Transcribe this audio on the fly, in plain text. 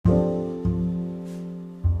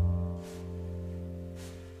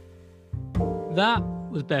That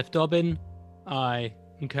was Beth Dobbin. I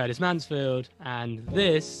am Curtis Mansfield, and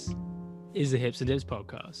this is the Hips and Dips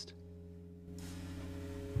podcast.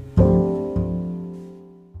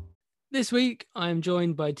 This week, I am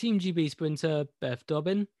joined by Team GB sprinter Beth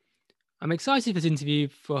Dobbin. I'm excited for this interview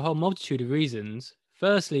for a whole multitude of reasons.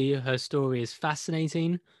 Firstly, her story is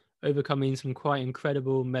fascinating, overcoming some quite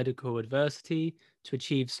incredible medical adversity to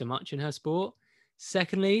achieve so much in her sport.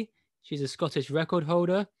 Secondly, she's a Scottish record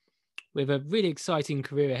holder with a really exciting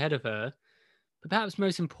career ahead of her. But perhaps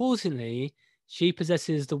most importantly, she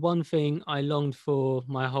possesses the one thing I longed for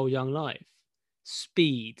my whole young life: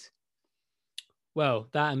 speed. Well,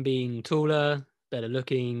 that and being taller, better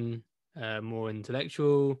looking, more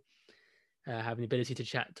intellectual, having the ability to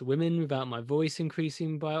chat to women without my voice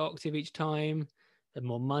increasing by an octave each time, and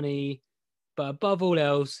more money. But above all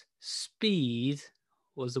else, speed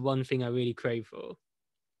was the one thing I really craved for.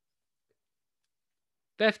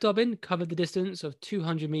 Beth Dobbin covered the distance of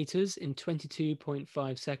 200 metres in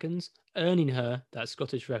 22.5 seconds, earning her that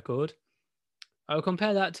Scottish record. I will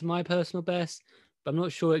compare that to my personal best, but I'm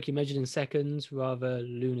not sure it can be measured in seconds, rather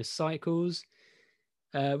lunar cycles.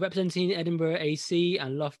 Representing Edinburgh AC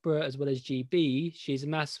and Loughborough as well as GB, she's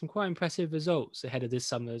amassed some quite impressive results ahead of this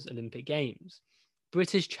summer's Olympic Games.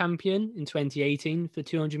 British champion in 2018 for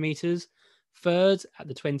 200 metres, third at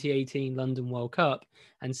the 2018 London World Cup,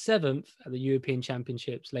 and seventh at the European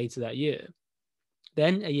Championships later that year.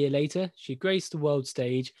 Then, a year later, she graced the world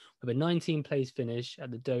stage with a 19th place finish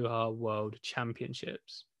at the Doha World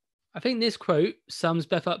Championships. I think this quote sums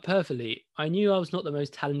Beth up perfectly. I knew I was not the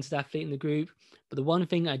most talented athlete in the group, but the one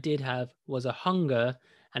thing I did have was a hunger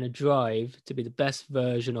and a drive to be the best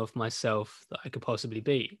version of myself that I could possibly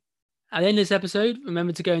be. At the end of this episode,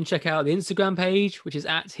 remember to go and check out the Instagram page, which is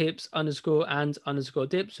at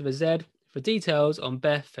hips_and_dips with a Z, for details on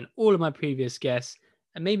Beth and all of my previous guests,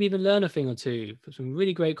 and maybe even learn a thing or two from some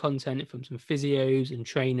really great content from some physios and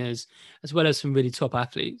trainers, as well as some really top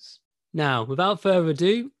athletes. Now, without further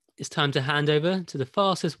ado, it's time to hand over to the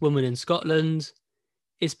fastest woman in Scotland.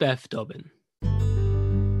 It's Beth Dobbin.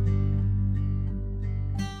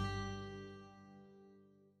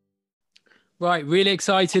 Right, really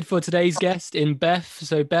excited for today's guest in Beth.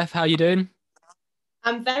 So Beth, how are you doing?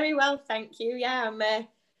 I'm very well, thank you. Yeah, I'm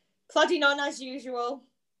plodding on as usual.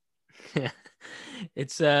 Yeah,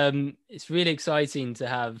 it's really exciting to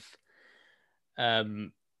have a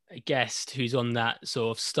guest who's on that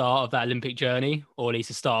sort of start of that Olympic journey, or at least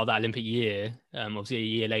the start of that Olympic year. Obviously a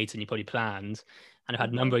year later than you probably planned. And I've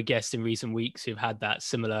had a number of guests in recent weeks who've had that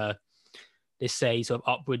similar, let's say, sort of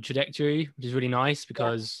upward trajectory, which is really nice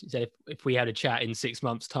because if we had a chat in 6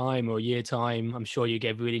 months' time or a year time, I'm sure you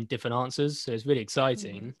gave really different answers. So it's really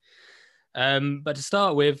exciting. But to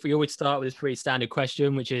start with, we always start with this pretty standard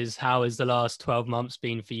question, which is, how has the last 12 months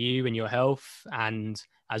been for you and your health? And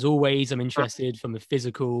as always, I'm interested from a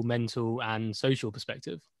physical, mental, and social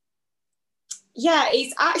perspective. Yeah,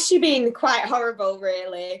 it's actually been quite horrible,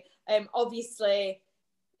 really. Obviously,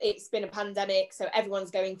 it's been a pandemic, so everyone's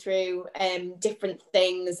going through different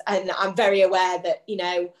things. And I'm very aware that,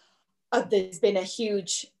 there's been a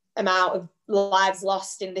huge amount of lives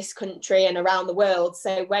lost in this country and around the world.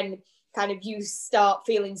 So when kind of you start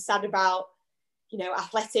feeling sad about,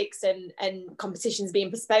 athletics and competitions being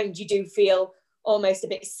postponed, you do feel almost a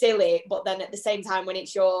bit silly. But then at the same time, when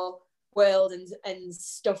it's your world and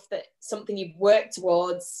stuff, that something you've worked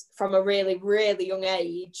towards from a really, really young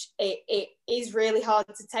age, it is really hard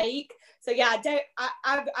to take. So yeah,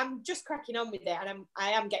 I'm just cracking on with it, and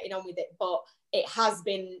I am getting on with it, but it has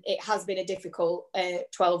been a difficult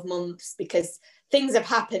 12 months because things have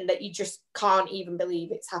happened that you just can't even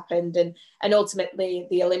believe it's happened, and ultimately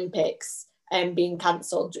the Olympics being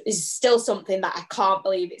cancelled is still something that I can't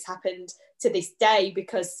believe it's happened to this day,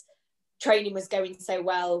 because training was going so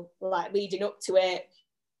well, like leading up to it,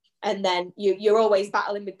 and then you're always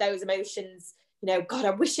battling with those emotions. God,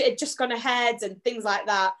 I wish it had just gone ahead and things like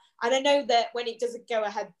that. And I know that when it doesn't go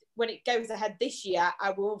ahead, when it goes ahead this year,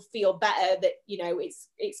 I will feel better that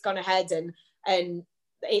it's gone ahead and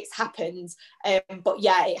it's happened. But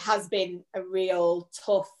yeah, it has been a real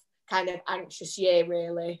tough, kind of anxious year,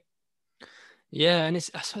 really. Yeah, and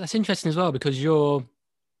that's interesting as well, because you're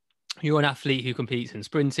an athlete who competes in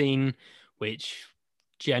sprinting, which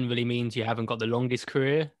generally means you haven't got the longest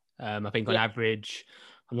career. I think on average,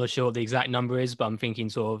 I'm not sure what the exact number is, but I'm thinking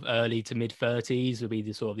sort of early to mid 30s would be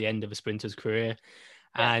the sort of the end of a sprinter's career.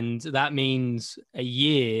 Yeah. And that means a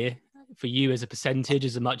year for you as a percentage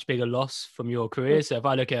is a much bigger loss from your career. So if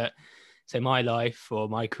I look at, say, my life or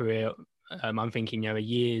my career, I'm thinking, a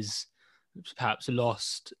year's perhaps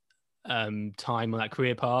lost time on that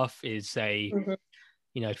career path is, say,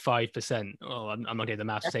 5%. Oh, I'm not getting the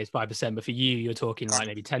maths to say it's 5%, but for you, you're talking like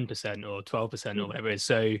maybe 10% or 12% or whatever it is.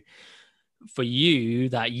 So for you,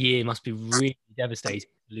 that year must be really devastating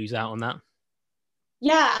to lose out on that.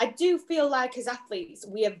 Yeah, I do feel like as athletes,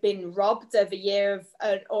 we have been robbed of a year of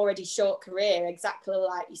an already short career, exactly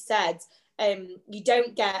like you said. You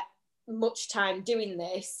don't get much time doing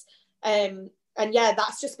this. And yeah,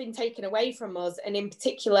 that's just been taken away from us. And in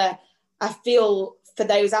particular, I feel for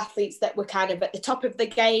those athletes that were kind of at the top of the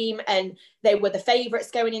game and they were the favourites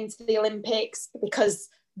going into the Olympics, because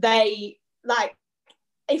they, like,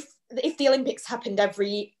 if the Olympics happened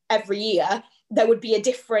every year, there would be a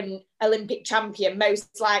different Olympic champion,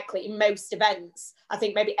 most likely in most events. I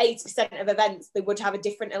think maybe 80% of events, they would have a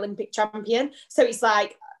different Olympic champion. So it's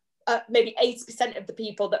like maybe 80% of the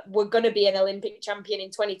people that were going to be an Olympic champion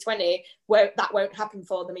in 2020, where that won't happen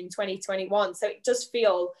for them in 2021. So it does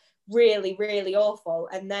feel really, really awful.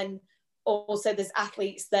 And then also there's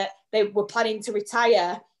athletes that they were planning to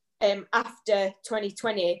retire after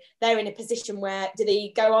 2020. They're in a position where, do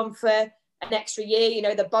they go on for an extra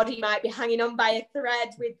year? The body might be hanging on by a thread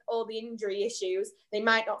with all the injury issues. They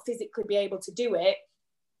might not physically be able to do it.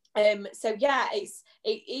 So yeah,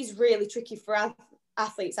 it is really tricky for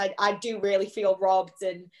athletes. I do really feel robbed,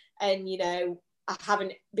 and I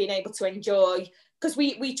haven't been able to enjoy, because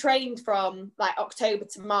we trained from like October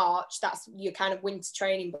to March. That's your kind of winter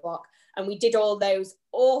training block. And we did all those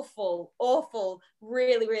awful,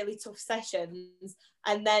 really, really tough sessions.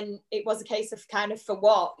 And then it was a case of kind of, for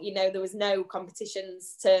what? There was no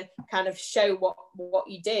competitions to kind of show what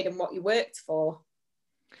you did and what you worked for.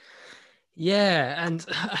 Yeah, and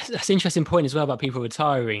that's an interesting point as well about people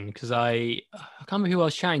retiring, because I can't remember who I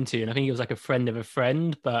was chatting to, and I think it was like a friend of a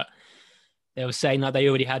friend, but they were saying that they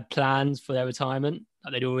already had plans for their retirement,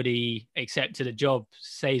 that they'd already accepted a job,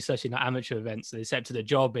 say such in amateur events, they accepted a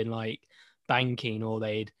job in like banking, or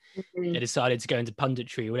they decided to go into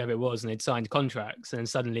punditry or whatever it was, and they'd signed contracts, and then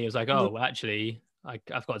suddenly it was like, oh, well, actually, I've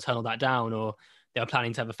got to turn all that down, or they were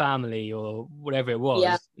planning to have a family or whatever it was.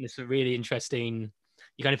 Yeah. And it's a really interesting,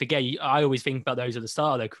 you kind of forget, I always think about those at the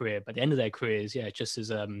start of their career, but at the end of their careers, yeah, just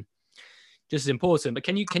as important. But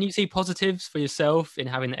can you see positives for yourself in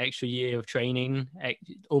having the extra year of training,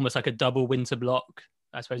 almost like a double winter block,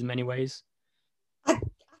 I suppose, in many ways? I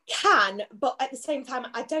can, but at the same time,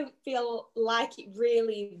 I don't feel like it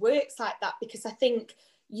really works like that, because I think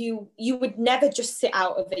you would never just sit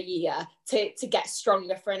out of a year to get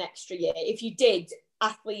stronger for an extra year. If you did,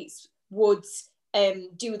 athletes would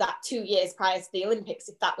do that 2 years prior to the Olympics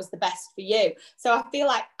if that was the best for you. So I feel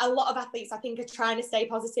like a lot of athletes, I think, are trying to stay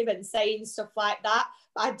positive and saying stuff like that,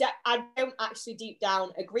 but I don't actually deep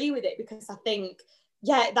down agree with it, because I think,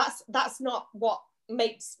 yeah, that's not what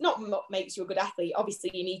makes you a good athlete.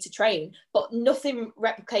 Obviously you need to train, but nothing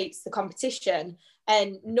replicates the competition,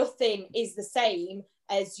 and nothing is the same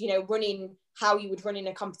as running how you would run in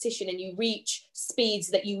a competition, and you reach speeds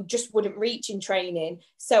that you just wouldn't reach in training.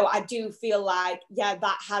 So I do feel like, yeah,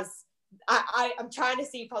 that has, I'm trying to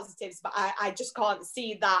see positives, but I just can't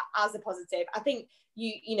see that as a positive. I think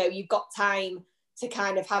you've got time to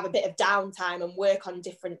kind of have a bit of downtime and work on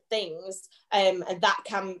different things, and that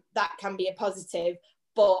can be a positive.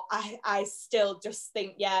 But I still just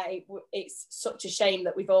think, yeah, it's such a shame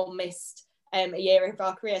that we've all missed a year of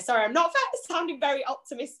our career. Sorry, I'm not sounding very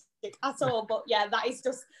optimistic at all, but yeah, that is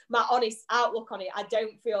just my honest outlook on it. I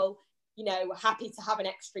don't feel happy to have an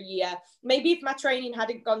extra year. Maybe if my training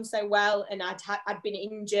hadn't gone so well and I'd been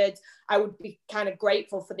injured, I would be kind of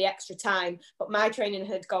grateful for the extra time, but my training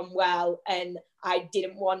had gone well and I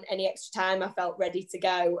didn't want any extra time. I felt ready to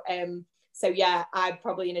go. So yeah, I'm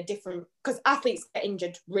probably in a different, because athletes get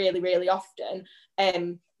injured really, really often.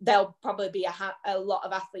 There'll probably be a lot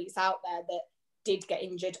of athletes out there that did get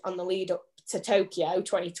injured on the lead up to Tokyo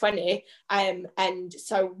 2020, and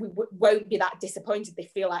so we won't be that disappointed. They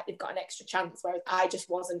feel like they've got an extra chance, whereas I just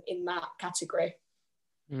wasn't in that category.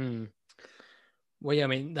 Well, yeah, I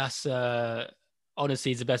mean, that's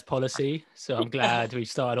honesty is the best policy, so I'm glad we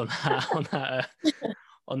started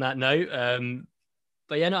on that note.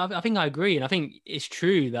 But yeah, no, I think I agree, and I think it's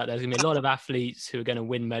true that there's gonna be a lot of athletes who are going to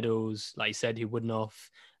win medals, like you said, who wouldn't have,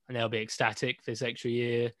 and they'll be ecstatic for this extra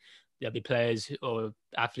year. There'll be players or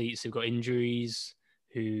athletes who've got injuries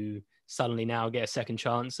who suddenly now get a second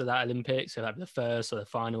chance at that Olympics, so that'll be the first or the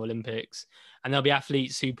final Olympics. And there'll be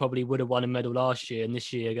athletes who probably would have won a medal last year and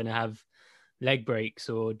this year are going to have leg breaks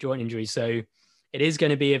or joint injuries. So it is going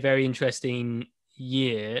to be a very interesting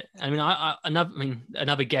year. I mean,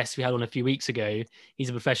 another guest we had on a few weeks ago, he's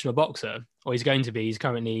a professional boxer, or he's going to be. He's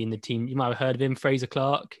currently in the team. You might have heard of him, Fraser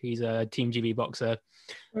Clark. He's a Team GB boxer,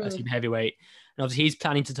 team heavyweight. And And obviously he's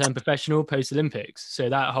planning to turn professional post-Olympics. So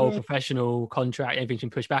that whole professional contract, everything's been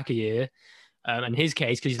pushed back a year. In his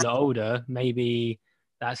case, because he's a lot older, maybe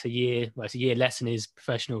that's a year, well, it's a year less in his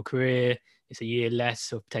professional career. It's a year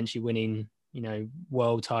less of potentially winning,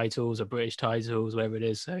 world titles or British titles, whatever it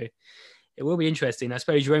is. So it will be interesting. I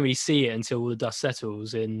suppose you won't really see it until all the dust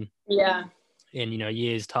settles in a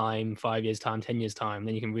year's time, 5 years' time, 10 years' time.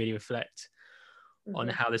 Then you can really reflect on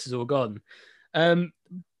how this has all gone.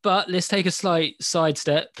 But let's take a slight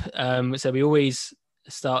sidestep. So we always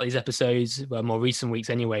start these episodes, well, more recent weeks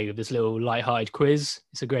anyway, with this little light-hearted quiz.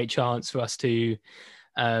 It's a great chance for us to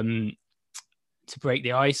break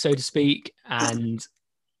the ice, so to speak, and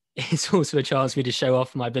it's also a chance for me to show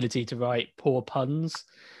off my ability to write poor puns.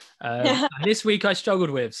 And this week I struggled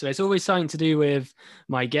with, so it's always something to do with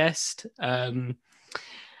my guest, and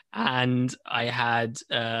I had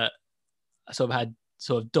sort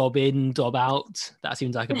of dob in, dob out. That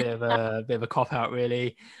seems like a bit of a cop out,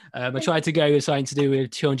 really. I tried to go with something to do with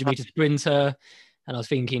 200 meter sprinter, and I was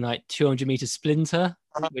thinking like 200 meter splinter,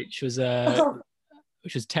 which was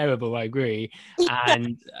terrible. I agree,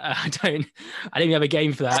 and I didn't have a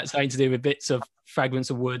game for that. Something to do with bits of fragments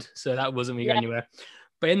of wood, so that wasn't really going anywhere.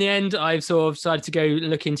 But in the end, I've sort of decided to go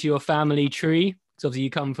look into your family tree. So obviously, you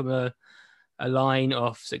come from a line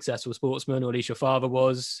of successful sportsmen, or at least your father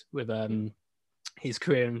was, with his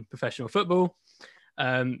career in professional football.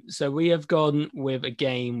 So we have gone with a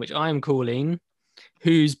game which I am calling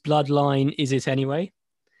Whose Bloodline Is It Anyway?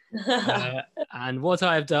 And what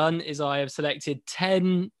I have done is I have selected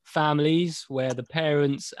 10 families where the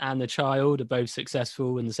parents and the child are both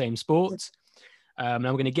successful in the same sport. And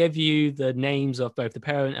I'm going to give you the names of both the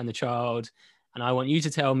parent and the child, and I want you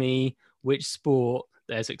to tell me which sport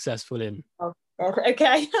they're successful in.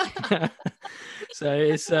 Okay. So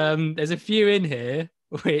it's there's a few in here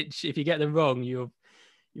which, if you get them wrong,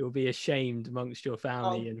 you'll be ashamed amongst your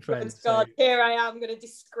family and friends. God, so here I am going to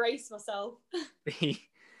disgrace myself.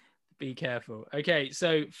 Be careful. Okay,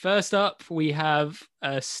 so first up we have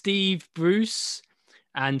Steve Bruce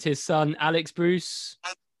and his son Alex Bruce.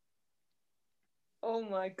 Oh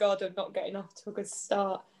my God, I'm not getting off to a good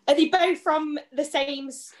start. Are they both from the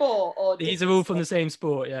same sport, or these are all from the same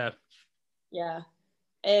sport? Yeah. Yeah.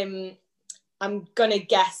 I'm gonna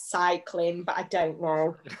guess cycling, but I don't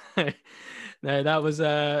know. No, that was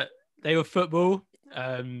they were football.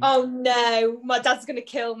 Oh no, my dad's gonna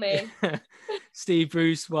kill me. Steve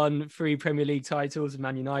Bruce won 3 Premier League titles with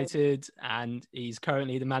Man United, and he's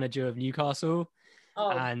currently the manager of Newcastle.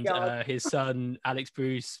 Oh, and his son Alex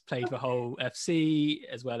Bruce played for Hull FC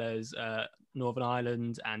as well as Northern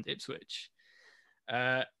Ireland and Ipswich.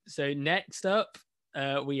 So next up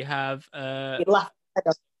we have yeah,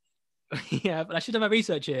 but I should have my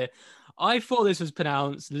research here. I thought this was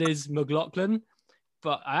pronounced Liz McLaughlin,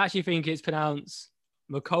 but I actually think it's pronounced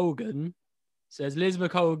McColgan. So there's Liz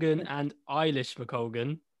McColgan and Eilish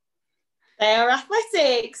McColgan. They are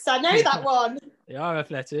athletics. I know that one. They are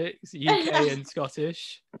athletics, UK and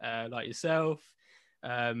Scottish, like yourself.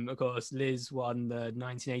 Of course, Liz won the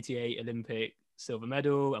 1988 Olympic silver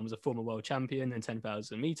medal and was a former world champion in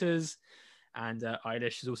 10,000 meters. And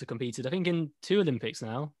Eilish has also competed, I think, in 2 Olympics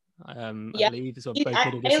now. I believe it's both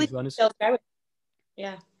middle distance runners.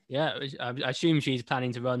 Yeah. Yeah, I assume she's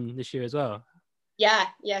planning to run this year as well. Yeah,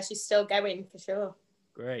 she's still going for sure.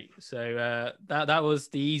 Great. So that was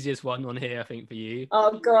the easiest one on here, I think, for you.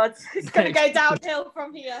 Oh God, it's going to go downhill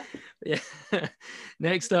from here. Yeah.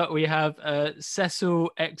 Next up, we have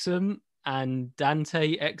Cecil Exum and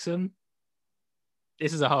Dante Exum.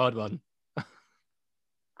 This is a hard one.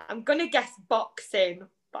 I'm going to guess boxing,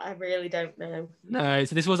 but I really don't know. No,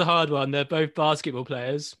 so this was a hard one. They're both basketball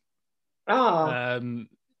players. Oh.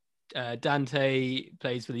 Dante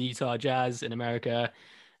plays for the Utah Jazz in America,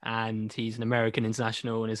 and he's an American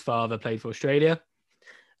international, and his father played for Australia.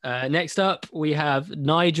 Next up, we have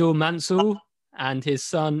Nigel Mansell and his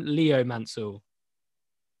son Leo Mansell.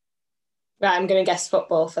 Right, I'm going to guess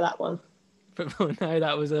football for that one. Football? No,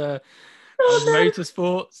 that was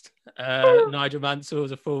motorsports. Nigel Mansell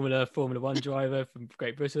was a Formula 1 driver from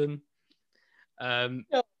Great Britain. God,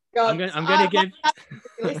 I'm going to give...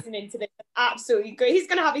 listening to this, absolutely great. He's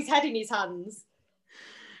going to have his head in his hands.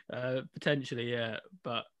 Potentially, yeah,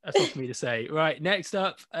 but that's not for me to say. Right, next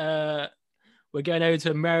up, we're going over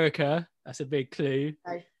to America. That's a big clue.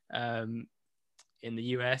 Okay. In the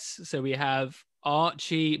US. So we have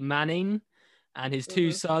Archie Manning and his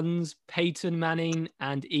 2 sons, Peyton Manning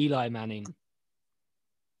and Eli Manning.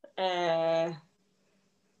 I'm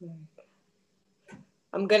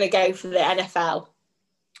going to go for the NFL.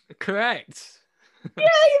 Correct. Yeah.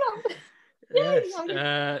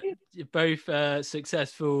 Yes, both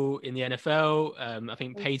successful in the NFL. I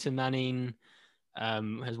think Peyton Manning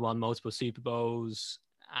has won multiple Super Bowls,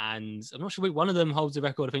 and I'm not sure which one of them holds the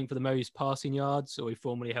record, I think, for the most passing yards, or he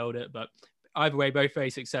formerly held it. But either way, both very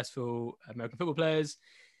successful American football players.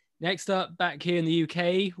 Next up, back here in the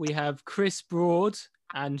UK, we have Chris Broad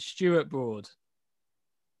and Stuart Broad.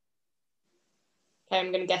 Okay,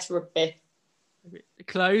 I'm going to guess rugby.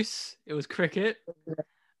 Close. It was cricket.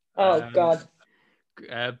 Oh, God.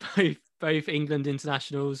 Both England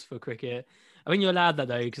internationals for cricket. I think you're allowed that,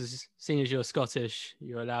 though, because seeing as you're Scottish,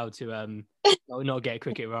 you're allowed to not get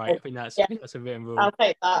cricket right. I think that's a written rule. I'll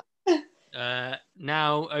take that.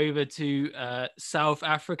 Now over to South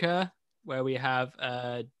Africa, where we have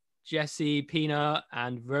Jesse Pina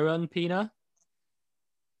and Rowan Pina.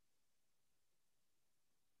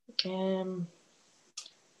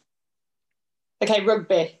 Okay,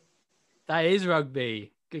 rugby. That is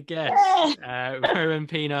rugby. Good guess. Rowan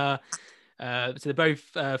Pina. So they're both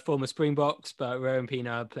former Springboks, but Rowan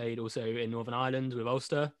Pina played also in Northern Ireland with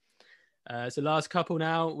Ulster. So last couple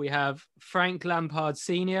now, we have Frank Lampard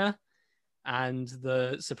Sr. and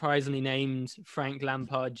the surprisingly named Frank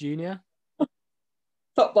Lampard Jr.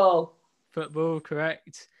 Football,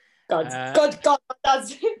 correct. God,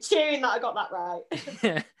 that's cheering that I got that right.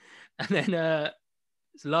 And then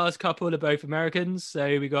so last couple are both Americans.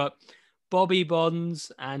 So we got Bobby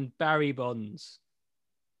Bonds and Barry Bonds.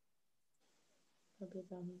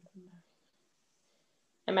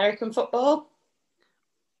 American football.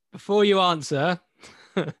 Before you answer,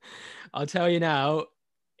 I'll tell you now,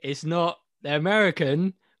 they're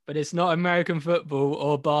American, but it's not American football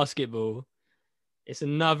or basketball. It's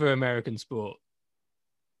another American sport.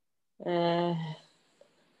 The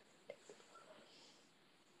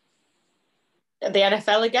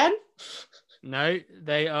NFL again? No,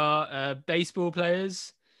 they are baseball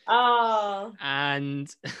players. Oh. And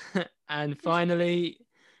finally,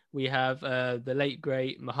 we have the late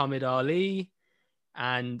great Muhammad Ali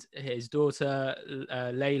and his daughter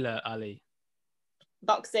Layla Ali.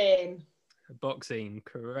 Boxing,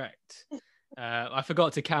 correct. I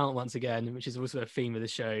forgot to count once again, which is also a theme of the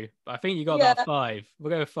show. But I think you got about 5. We'll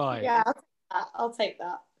go with 5. Yeah, I'll take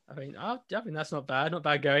that. I think that's not bad. Not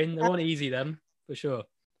bad going. They weren't easy then, for sure.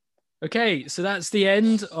 Okay, so that's the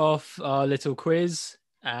end of our little quiz.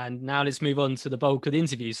 And now let's move on to the bulk of the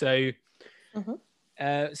interview. So, so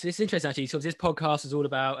this is interesting, actually. So this podcast is all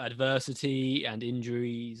about adversity and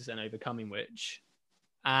injuries and overcoming which.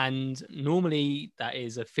 And normally that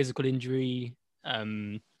is a physical injury,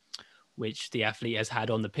 which the athlete has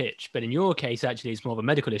had on the pitch. But in your case, actually, it's more of a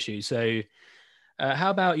medical issue. So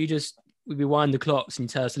how about you just rewind the clocks and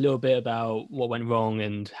tell us a little bit about what went wrong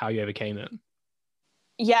and how you overcame it?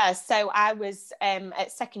 Yeah, so I was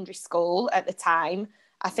at secondary school at the time.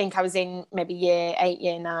 I think I was in maybe year 8,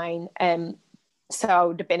 year 9. So I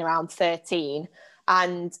would have been around 13.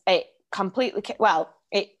 And it completely,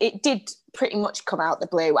 it did pretty much come out the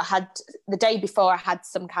blue. The day before, I had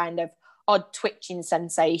some kind of odd twitching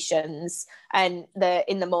sensations. And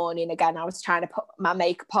in the morning, again, I was trying to put my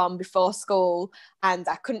makeup on before school. And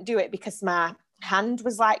I couldn't do it because my hand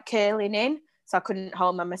was like curling in. So I couldn't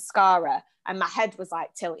hold my mascara. And my head was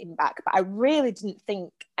like tilting back. But I really didn't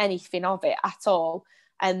think anything of it at all.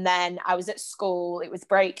 And then I was at school, it was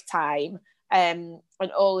break time, and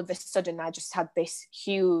all of a sudden I just had this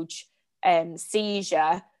huge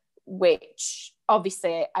seizure, which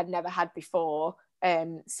obviously I'd never had before.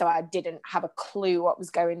 So I didn't have a clue what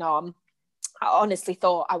was going on. I honestly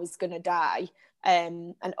thought I was going to die.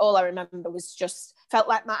 And all I remember was felt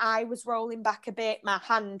like my eye was rolling back a bit. My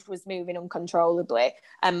hand was moving uncontrollably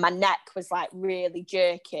and my neck was like really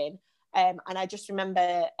jerking. And I just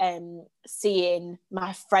remember seeing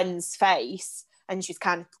my friend's face, and she's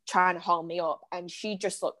kind of trying to hold me up, and she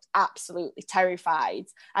just looked absolutely terrified.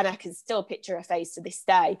 And I can still picture her face to this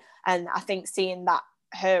day. And I think seeing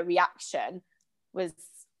her reaction was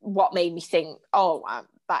what made me think,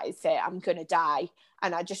 that is it, I'm going to die.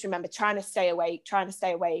 And I just remember trying to stay awake.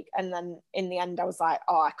 And then in the end, I was like,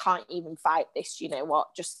 I can't even fight this. You know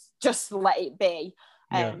what? Just let it be.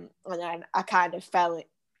 Yeah. And then I kind of fell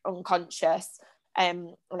unconscious.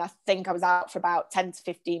 And I think I was out for about 10 to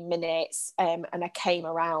 15 minutes. And I came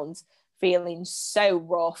around feeling so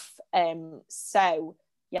rough.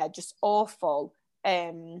 Just awful.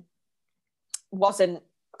 Couldn't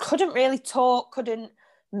really talk, couldn't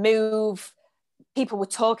move. People were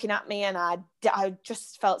talking at me and I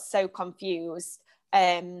just felt so confused.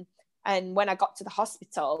 And when I got to the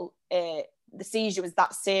hospital, the seizure was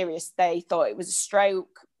that serious. They thought it was a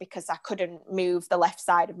stroke because I couldn't move the left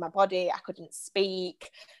side of my body. I couldn't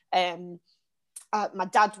speak. my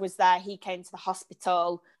dad was there. He came to the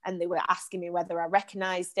hospital and they were asking me whether I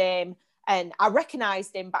recognised him. And I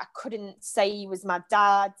recognised him, but I couldn't say he was my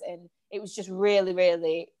dad. And it was just really,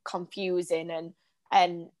 really confusing.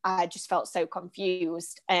 And I just felt so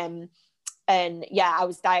confused. And yeah, I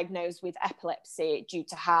was diagnosed with epilepsy due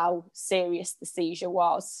to how serious the seizure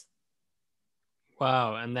was.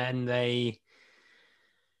 Wow. And then they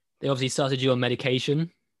obviously started you on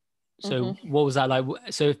medication. So what was that like?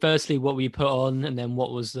 So firstly, what were you put on, and then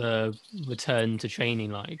what was the return to training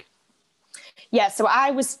like? Yeah, so I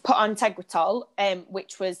was put on Tegretol,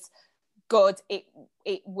 which was good. It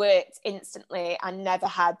worked instantly. I never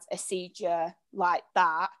had a seizure like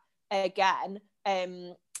that again.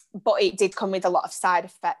 But it did come with a lot of side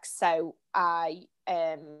effects. So I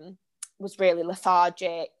was really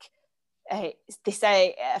lethargic. They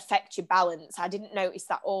say it affects your balance. I didn't notice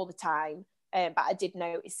that all the time. But I did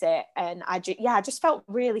notice it, and I just felt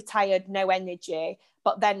really tired, no energy.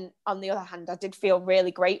 But then on the other hand, I did feel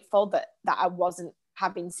really grateful that I wasn't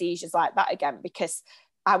having seizures like that again, because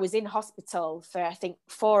I was in hospital for I think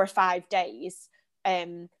 4 or 5 days,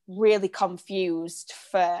 really confused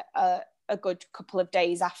for a good couple of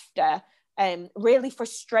days after, really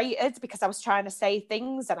frustrated because I was trying to say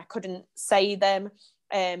things and I couldn't say them,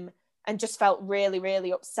 and just felt really,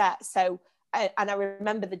 really upset. So and I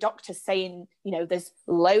remember the doctor saying, there's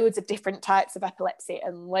loads of different types of epilepsy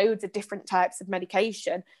and loads of different types of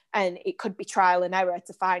medication, and it could be trial and error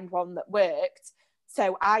to find one that worked.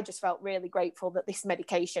 So I just felt really grateful that this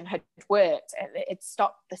medication had worked and it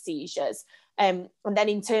stopped the seizures. And then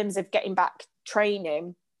in terms of getting back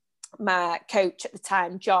training, my coach at the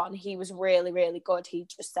time, John, he was really, really good. He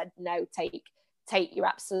just said, no, take your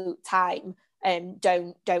absolute time, and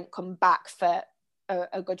don't come back for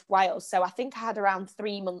a good while. So I think I had around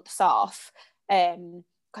 3 months off,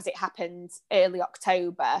 because it happened early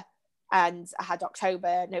October, and I had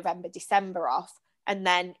October, November, December off. And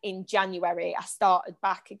then in January, I started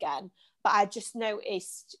back again. But I just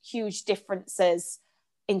noticed huge differences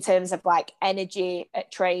in terms of like energy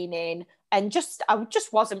at training, and I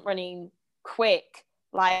just wasn't running quick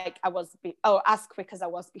like I was, as quick as I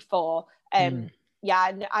was before.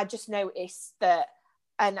 Yeah, I just noticed that.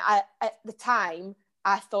 And at the time,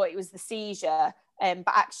 I thought it was the seizure,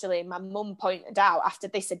 but actually my mum pointed out, after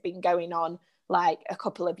this had been going on like a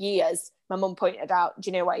couple of years, my mum pointed out,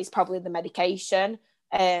 do you know what, it's probably the medication.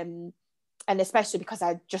 And especially because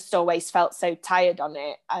I just always felt so tired on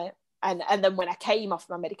it. And then when I came off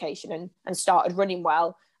my medication and started running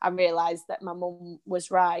well, I realised that my mum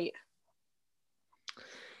was right.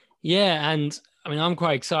 Yeah, and I mean, I'm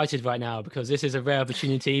quite excited right now because this is a rare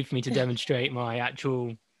opportunity for me to demonstrate my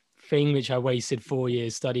actual thing, which I wasted 4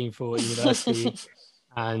 years studying for at university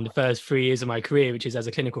and the first 3 years of my career, which is as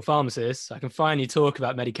a clinical pharmacist. I can finally talk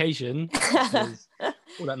about medication because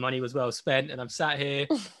all that money was well spent. And I'm sat here,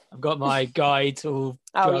 I've got my guide to all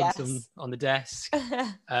drugs on the desk.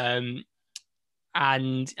 And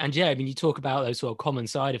yeah, I mean, you talk about those sort of common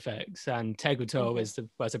side effects, and Tegretol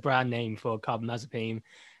was a brand name for carbamazepine.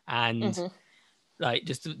 And like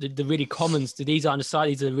just the really common, these are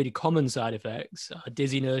the really common side effects: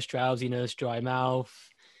 dizziness, drowsiness, dry mouth,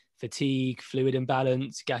 fatigue, fluid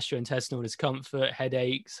imbalance, gastrointestinal discomfort,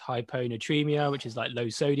 headaches, hyponatremia, which is like low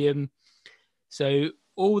sodium. So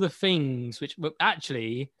all the things which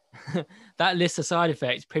actually that list of side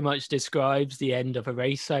effects pretty much describes the end of a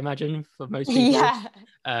race, I imagine, for most people.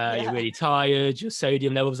 You're really tired, your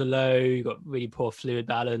sodium levels are low, you've got really poor fluid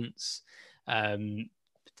balance,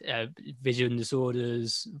 vision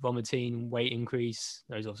disorders, vomiting, weight increase.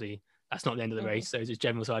 Those obviously, that's not the end of the race, those are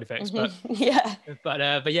general side effects. But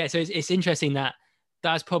yeah, so it's interesting that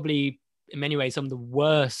that's probably in many ways some of the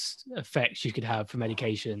worst effects you could have for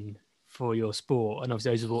medication for your sport, and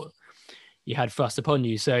obviously those are what you had thrust upon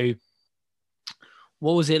you. So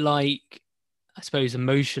what was it like, I suppose,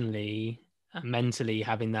 emotionally and mentally,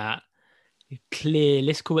 having that clear,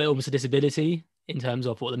 let's call it almost a disability, in terms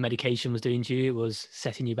of what the medication was doing to you? It was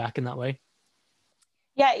setting you back in that way?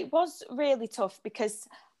 Yeah, it was really tough because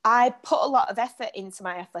I put a lot of effort into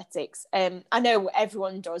my athletics. I know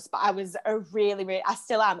everyone does, but I was I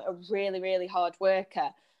still am a really, really hard worker.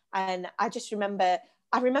 And I just remember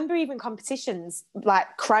even competitions,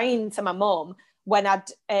 like crying to my mum when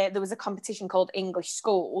there was a competition called English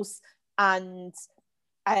Schools, and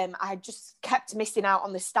I just kept missing out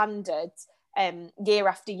on the standards year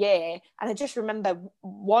after year. And I just remember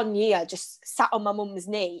one year I just sat on my mum's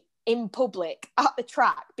knee in public at the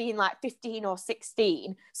track, being like 15 or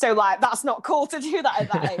 16. So like, that's not cool to do that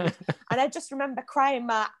at that age. And I just remember crying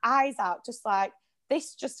my eyes out, just like,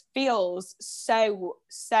 this just feels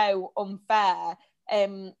so unfair.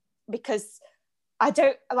 Because I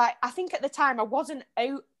don't like, I think at the time I wasn't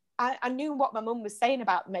out. I knew what my mum was saying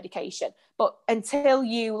about the medication, but until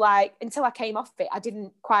I came off it, I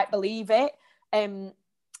didn't quite believe it.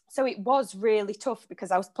 So it was really tough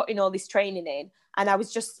because I was putting all this training in, and I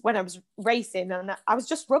was just, when I was racing, and I was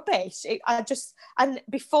just rubbish. And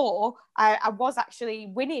before I was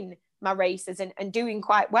actually winning my races and doing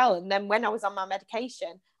quite well. And then when I was on my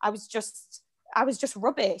medication, I was just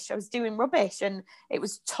rubbish. I was doing rubbish, and it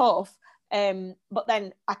was tough. But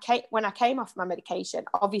then when I came off my medication,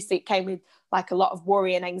 obviously it came with like a lot of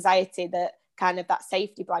worry and anxiety that kind of that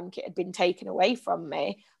safety blanket had been taken away from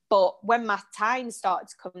me. But when my time started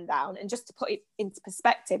to come down, and just to put it into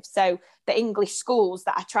perspective, so the English schools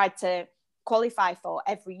that I tried to qualify for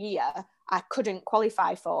every year, I couldn't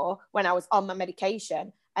qualify for when I was on my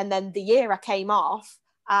medication. And then the year I came off,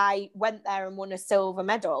 I went there and won a silver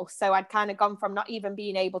medal. So I'd kind of gone from not even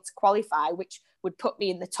being able to qualify, which would put me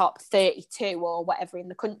in the top 32 or whatever in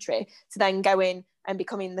the country, to then going and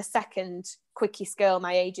becoming the second quickest girl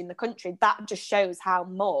my age in the country. That just shows how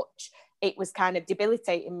much it was kind of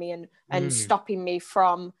debilitating me and stopping me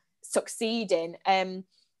from succeeding. And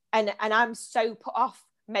I'm so put off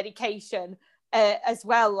medication as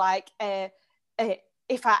well. Like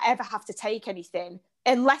if I ever have to take anything,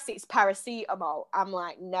 unless it's paracetamol, I'm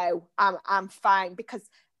like, no, I'm fine, because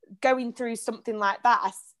going through something like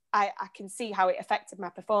that, I can see how it affected my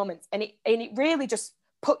performance, and it really just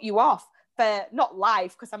put you off for not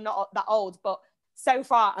life, because I'm not that old, but so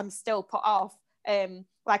far I'm still put off.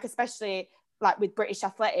 Like especially like with British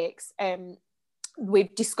athletics,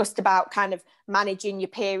 we've discussed about kind of managing your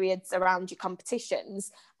periods around your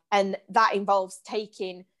competitions, and that involves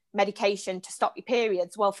taking medication to stop your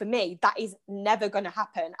periods. Well, for me, that is never going to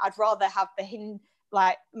happen. I'd rather have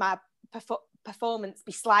my performance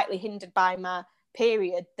be slightly hindered by my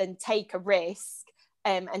period than take a risk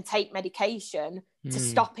and take medication to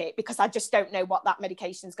stop it, because I just don't know what that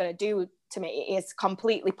medication is going to do to me. It has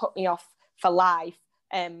completely put me off for life,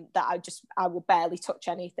 that I will barely touch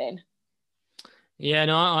anything. Yeah,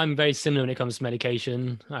 no, I'm very similar when it comes to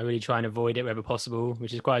medication. I really try and avoid it wherever possible,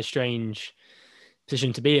 which is quite a strange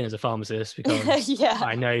position to be in as a pharmacist, because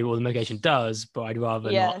I know what the medication does, but I'd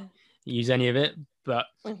rather not use any of it. But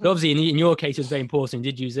obviously in your case, it was very important.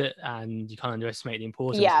 You did use it, and you can't underestimate the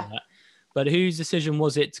importance of that. But whose decision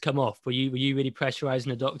was it to come off? Were you really pressurizing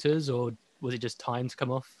the doctors, or was it just time to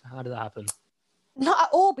come off? How did that happen? Not at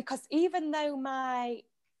all, because even though my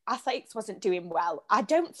athletics wasn't doing well, I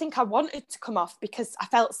don't think I wanted to come off, because I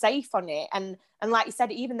felt safe on it. And like you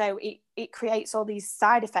said, even though it creates all these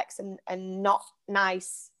side effects and not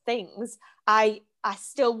nice things, I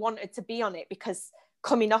still wanted to be on it, because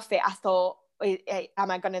coming off it, I thought,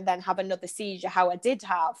 am I going to then have another seizure, how I did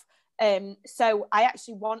have? So I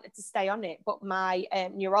actually wanted to stay on it, but my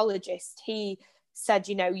neurologist, he said,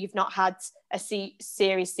 you've not had a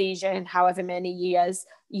serious seizure in however many years,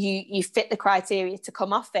 you fit the criteria to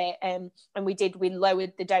come off it. And we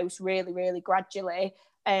lowered the dose really, really gradually.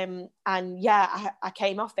 And I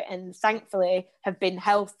came off it, and thankfully have been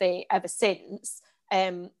healthy ever since.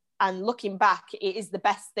 And looking back, it is the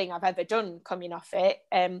best thing I've ever done coming off it.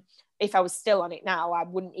 If I was still on it now, I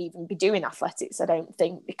wouldn't even be doing athletics, I don't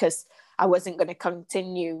think, because I wasn't going to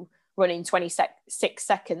continue running 26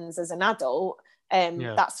 seconds as an adult.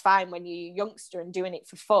 That's fine when you're a youngster and doing it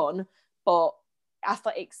for fun, but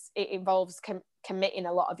athletics, it involves committing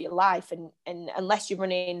a lot of your life, and unless you're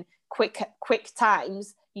running quick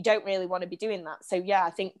times, you don't really want to be doing that. So I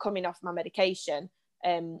think coming off my medication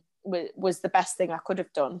was the best thing I could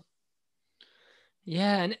have done.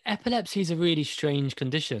 Yeah, and epilepsy is a really strange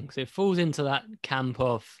condition, because it falls into that camp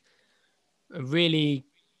of a really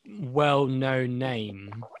well-known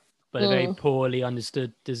name, but a very poorly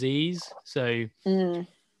understood disease. So I'm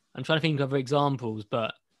trying to think of other examples,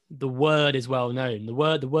 but the word is well known. The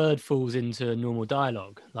word falls into normal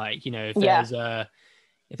dialogue. Like, if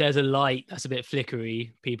there's a light that's a bit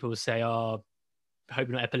flickery, people say, "Oh, I hope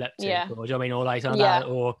you're not epileptic," or do you know what I mean, or like something like that,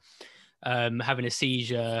 or having a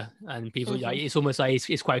seizure, and people like, it's almost like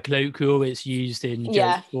it's quite colloquial. It's used in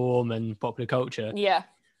joke form and popular culture.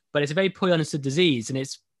 But it's a very poorly understood disease, and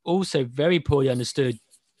it's also very poorly understood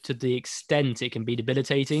to the extent it can be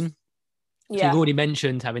debilitating. So you've already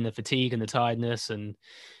mentioned having the fatigue and the tiredness and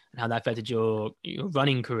how that affected your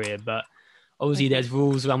running career, but obviously there's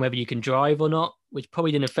rules around whether you can drive or not, which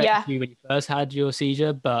probably didn't affect you when you first had your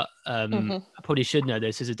seizure, but I probably should know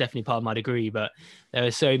this. This is definitely part of my degree, but there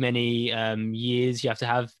are so many years you have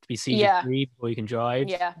to be seizure-free before you can drive.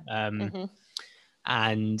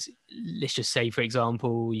 And let's just say, for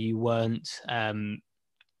example, you weren't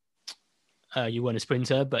you weren't a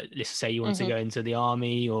sprinter, but let's say you want to go into the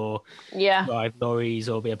army or Yeah. drive lorries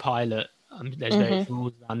or be a pilot. There's various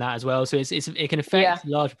rules around that as well. So it can affect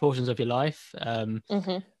large proportions of your life.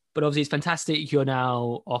 But obviously it's fantastic you're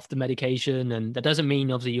now off the medication, and that doesn't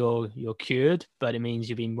mean obviously you're cured, but it means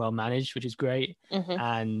you've been well managed, which is great.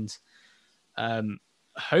 And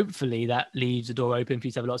hopefully that leaves the door open for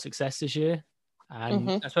you to have a lot of success this year.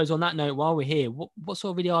 And I suppose on that note, while we're here, what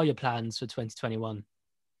sort of really are your plans for 2021?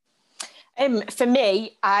 For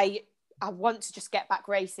me, I want to just get back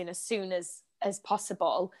racing as soon as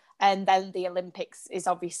possible, and then the Olympics is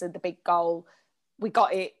obviously the big goal. We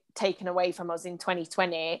got it taken away from us in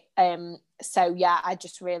 2020, so yeah, I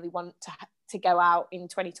just really want to go out in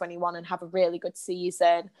 2021 and have a really good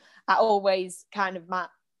season. I always kind of my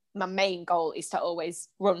main goal is to always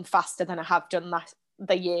run faster than I have done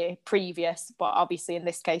the year previous, but obviously in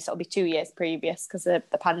this case it'll be 2 years previous because of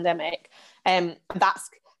the pandemic. That's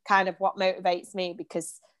kind of what motivates me,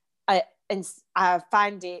 because I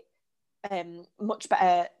find it much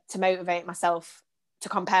better to motivate myself, to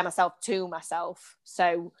compare myself to myself.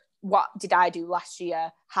 So what did I do last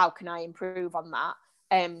year? How can I improve on that?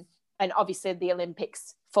 And obviously the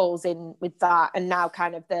Olympics falls in with that, and now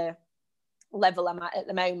kind of the level I'm at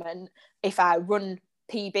the moment, if I run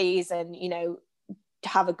PBs and, you know,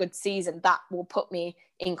 have a good season, that will put me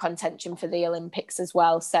in contention for the Olympics as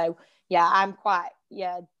well. So yeah, I'm quite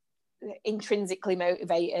intrinsically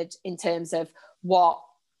motivated in terms of what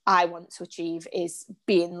I want to achieve is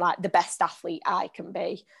being like the best athlete I can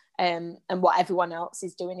be, and what everyone else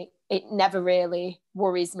is doing, it never really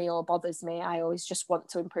worries me or bothers me. I always just want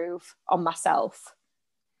to improve on myself.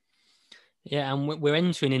 Yeah, and we're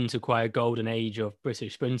entering into quite a golden age of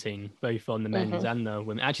British sprinting, both on the men's and the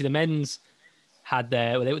women. Actually, the men's had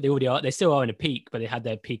their, well, they already are, they still are in a peak, but they had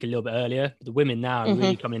their peak a little bit earlier. But the women now are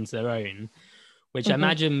really coming into their own, which I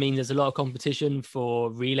imagine means there's a lot of competition for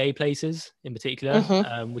relay places in particular,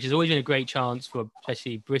 which has always been a great chance for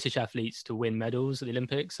especially British athletes to win medals at the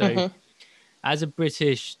Olympics. So as a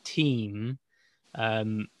British team,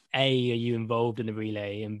 A, are you involved in the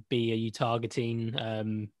relay, and B, are you targeting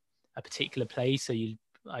a particular place? Are you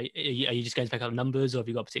just going to pick up numbers, or have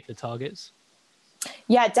you got particular targets?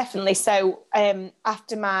 Yeah, definitely. So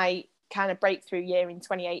after my kind of breakthrough year in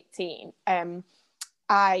 2018,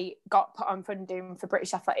 I got put on funding for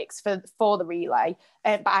British Athletics for the relay,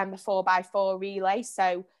 but I'm the 4x4 relay.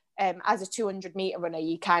 So as a 200 metre runner,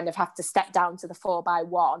 you kind of have to step down to the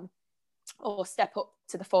 4x1 or step up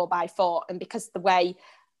to the 4x4. And because the way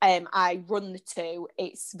I run the two,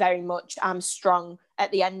 it's very much, I'm strong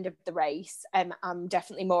at the end of the race. I'm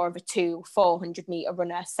definitely more of a 400 metre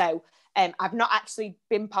runner. So I've not actually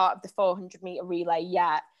been part of the 400 metre relay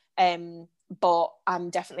yet, but I'm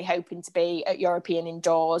definitely hoping to be at European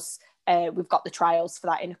Indoors. We've got the trials for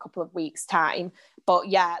that in a couple of weeks' time. But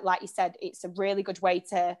yeah, like you said, it's a really good way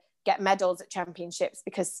to get medals at championships,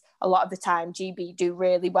 because a lot of the time GB do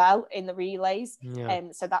really well in the relays.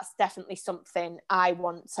 So that's definitely something I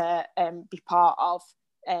want to be part of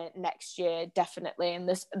next year, definitely.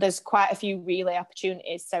 And there's quite a few relay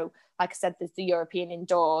opportunities. So like I said, there's the European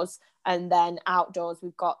Indoors, and then outdoors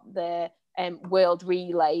we've got the World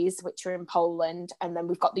Relays, which are in Poland, and then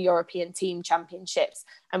we've got the European Team Championships,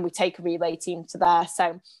 and we take a relay team to there.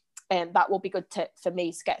 So that will be good for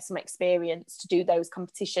me to get some experience to do those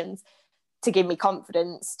competitions, to give me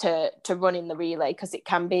confidence to run in the relay, because it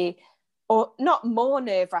can be, or not more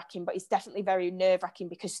nerve-wracking, but it's definitely very nerve-wracking,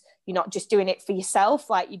 because you're not just doing it for yourself,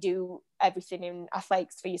 like you do everything in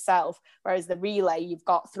athletics for yourself, whereas the relay, you've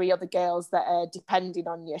got 3 other girls that are depending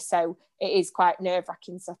on you, so it is quite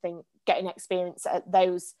nerve-wracking. So I think getting experience at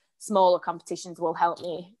those smaller competitions will help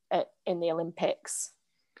me in the Olympics.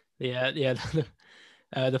 Yeah.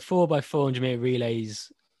 The 4x400 meter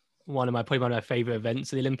relays, probably one of my favorite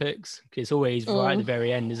events of the Olympics, because it's always right at the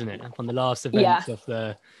very end, isn't it? On the last event of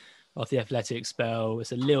the athletic spell,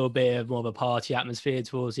 it's a little bit of more of a party atmosphere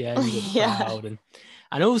towards the end with the crowd,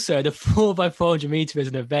 and also the 4x400 meter as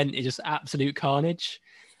an event is just absolute carnage.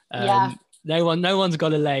 No one's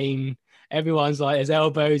got a lane. Everyone's like, there's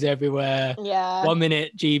elbows everywhere. 1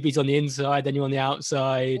 minute GB's on the inside, then you're on the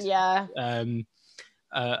outside.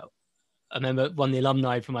 I remember one of the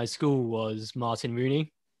alumni from my school was Martin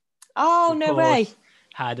Rooney. Oh, no way.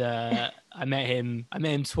 I met him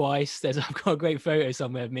twice. I've got a great photo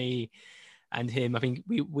somewhere of me and him. I think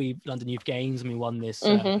we London Youth Games, and we won this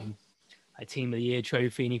a Team of the Year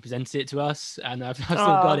trophy, and he presented it to us, and I've still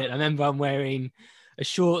got it. I remember I'm wearing a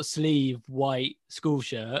short sleeve white school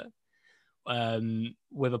shirt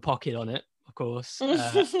with a pocket on it of course.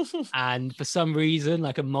 And for some reason,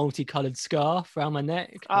 like a multicolored scarf around my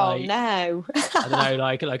neck. Oh like, no. I don't know,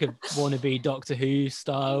 like a wannabe Doctor Who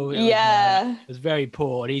style. Yeah. It was very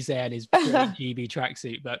poor. And he's there in his great GB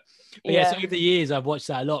tracksuit. But yeah, so Yeah. over the years, I've watched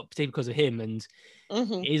that a lot, particularly because of him. And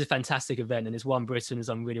Mhm. it is a fantastic event, and it's one Britain has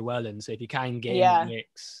done really well in. So if you can get in Yeah. the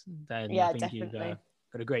mix, then Yeah, I think you've definitely.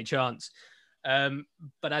 got a great chance.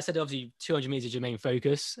 But I said obviously 200 meters is your main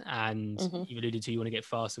focus, and Mhm. you've alluded to you want to get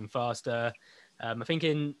faster and faster. I think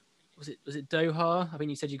was it Doha? I think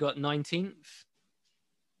you said you got 19th.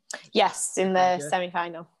 Yes, in the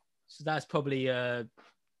semi-final. So that's probably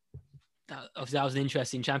obviously that was an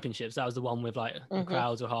interesting championship. So that was the one with like the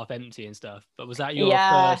crowds were half empty and stuff. But was that your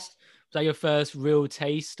first? Was that your first real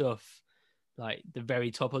taste of like the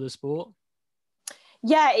very top of the sport?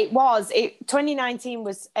 Yeah, it was. 2019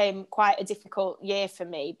 was quite a difficult year for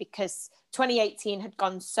me because 2018 had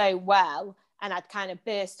gone so well and I'd kind of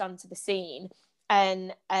burst onto the scene.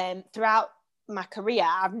 And throughout my career,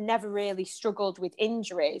 I've never really struggled with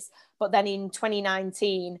injuries. But then in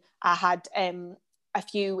 2019, I had a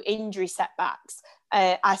few injury setbacks.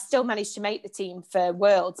 I still managed to make the team for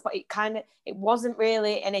Worlds, but it wasn't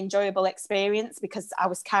really an enjoyable experience because I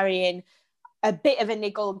was carrying a bit of a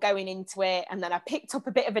niggle going into it, and then I picked up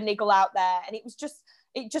a bit of a niggle out there, and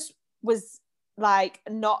it just was like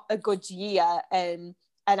not a good year, and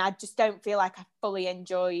I just don't feel like I fully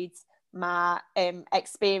enjoyed my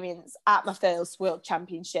experience at my first World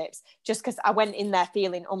Championships, just because I went in there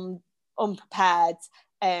feeling unprepared,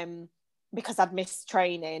 because I'd missed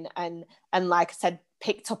training and like I said,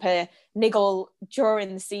 picked up a niggle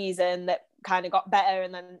during the season that kind of got better,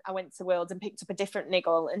 and then I went to Worlds and picked up a different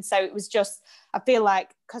niggle, and so it was just, I feel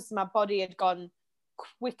like because my body had gone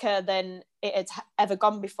quicker than it had ever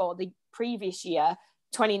gone before the previous year,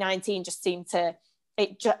 2019 just seemed to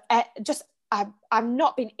I've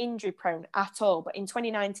not been injury prone at all, but in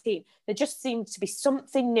 2019 there just seemed to be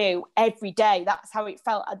something new every day. That's how it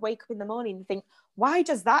felt. I'd wake up in the morning and think, why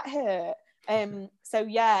does that hurt? So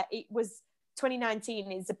yeah, it was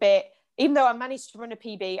 2019 is a bit, even though I managed to run a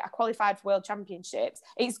PB, I qualified for World Championships.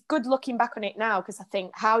 It's good looking back on it now because I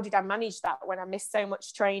think, how did I manage that when I missed so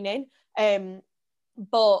much training?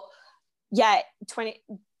 But yeah,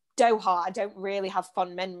 Doha, I don't really have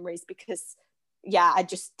fond memories because, yeah, I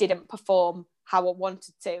just didn't perform how I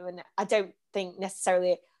wanted to. And I don't think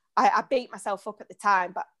necessarily, I beat myself up at the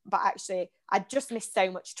time, but actually I just missed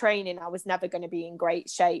so much training. I was never going to be in great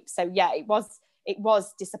shape. So yeah, it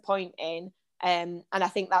was disappointing. And I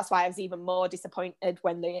think that's why I was even more disappointed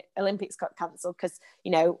when the Olympics got cancelled, because,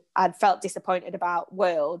 you know, I'd felt disappointed about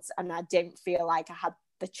Worlds and I didn't feel like I had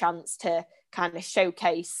the chance to kind of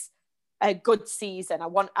showcase a good season.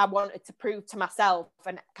 I wanted to prove to myself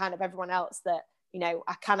and kind of everyone else that, you know,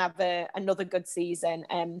 I can have another good season.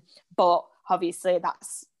 But obviously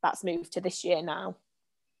that's moved to this year now.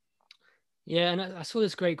 Yeah, and I saw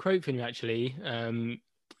this great quote from you actually,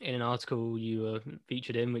 in an article you were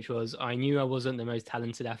featured in, which was, I knew I wasn't the most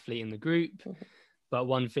talented athlete in the group, but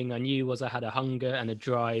one thing I knew was I had a hunger and a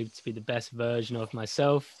drive to be the best version of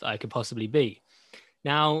myself that I could possibly be.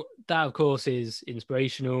 Now, that, of course, is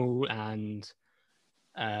inspirational and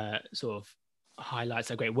sort of highlights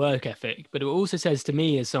a great work ethic, but it also says to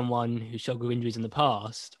me, as someone who struggled with injuries in the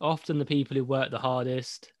past, often the people who work the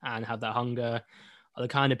hardest and have that hunger are the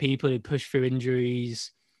kind of people who push through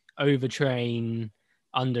injuries, overtrain,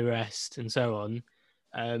 underrest, and so on.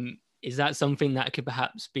 Is that something that could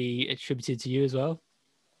perhaps be attributed to you as well?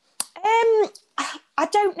 I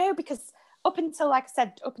don't know, because up until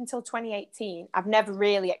 2018, I've never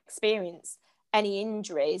really experienced any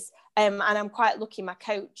injuries. And I'm quite lucky. My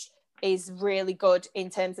coach is really good in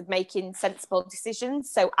terms of making sensible decisions.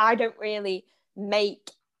 So I don't really make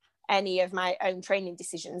any of my own training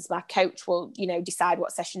decisions. My coach will, you know, decide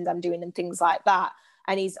what sessions I'm doing and things like that.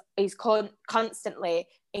 And he's constantly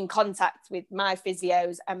in contact with my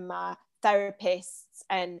physios and my therapists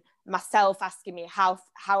and myself, asking me how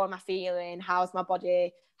am I feeling, how's my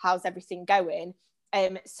body, how's everything going.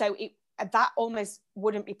 So that almost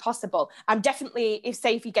wouldn't be possible. I'm definitely, if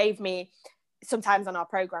he gave me, sometimes on our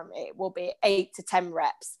program it will be 8 to 10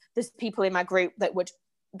 reps, there's people in my group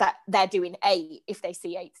that they're doing 8 if they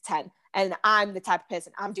see 8 to 10, and I'm the type of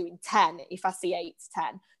person, I'm doing 10 if I see 8 to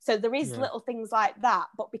 10. So there is little things like that,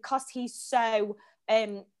 but because he's so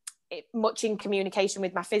much in communication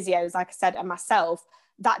with my physios, like I said, and myself,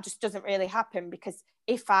 that just doesn't really happen, because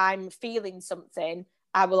if I'm feeling something,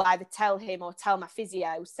 I will either tell him or tell my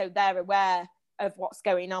physio, so they're aware of what's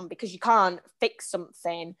going on, because you can't fix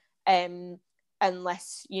something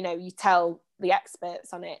unless, you know, you tell the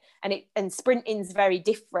experts on it. And sprinting's very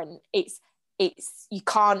different. It's you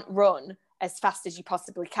can't run as fast as you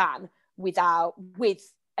possibly can with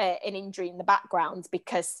an injury in the background,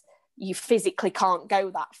 because you physically can't go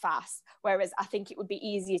that fast. Whereas I think it would be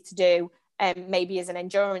easier to do maybe as an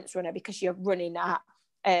endurance runner, because you're running at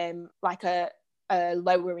like a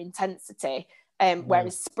lower intensity.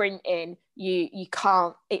 Whereas sprinting, you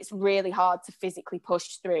can't. It's really hard to physically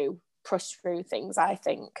push through things, I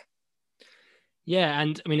think. Yeah,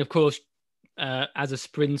 and I mean, of course, as a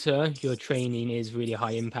sprinter, your training is really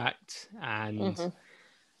high impact, and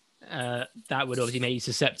that would obviously make you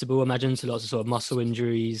susceptible, I imagine, to lots of sort of muscle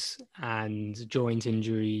injuries and joint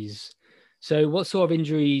injuries. So what sort of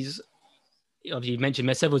injuries, obviously you've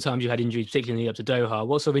mentioned several times you had injuries, particularly up to Doha.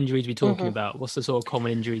 What sort of injuries are we talking about? What's the sort of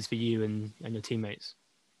common injuries for you and your teammates?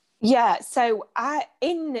 Yeah, so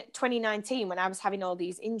in 2019, when I was having all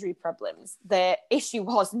these injury problems, the issue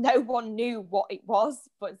was no one knew what it was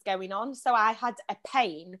going on. So I had a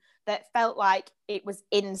pain that felt like it was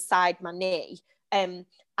inside my knee. And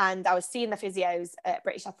I was seeing the physios at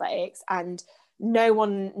British Athletics, and no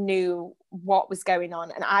one knew what was going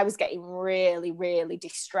on. And I was getting really, really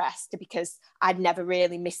distressed because I'd never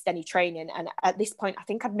really missed any training. And at this point, I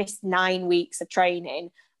think I'd missed 9 weeks of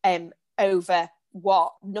training over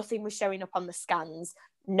what nothing was showing up on the scans.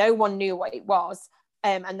 No one knew what it was.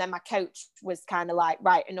 And then my coach was kind of like,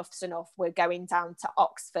 right, enough's enough. We're going down to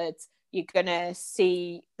Oxford. You're going to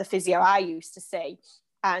see the physio I used to see.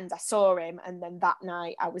 And I saw him. And then that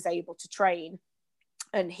night I was able to train.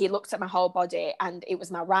 And he looked at my whole body, and it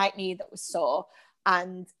was my right knee that was sore.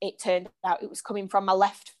 And it turned out it was coming from my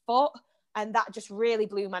left foot. And that just really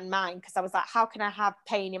blew my mind, because I was like, how can I have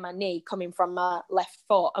pain in my knee coming from my left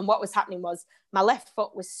foot? And what was happening was my left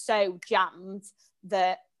foot was so jammed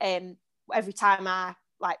that every time I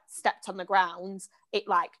like stepped on the ground, it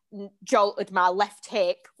like jolted my left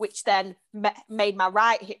hip, which then made my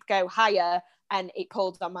right hip go higher, and it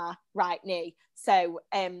pulled on my right knee. So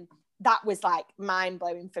that was like mind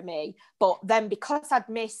blowing for me. But then because I'd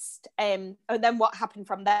missed, and then what happened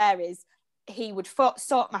from there is he would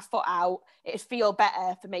sort my foot out. It'd feel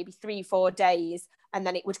better for maybe 3-4 days, and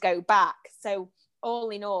then it would go back. So all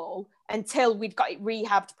in all, until we'd got it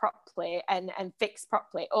rehabbed properly and fixed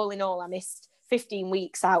properly, all in all, I missed 15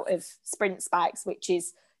 weeks out of sprint spikes, which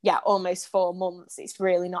is, almost 4 months. It's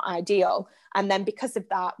really not ideal. And then because of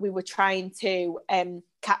that, we were trying to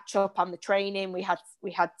catch up on the training. We had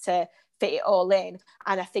to fit it all in.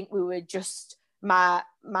 And I think we were just, my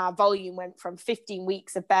volume went from 15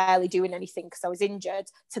 weeks of barely doing anything because I was injured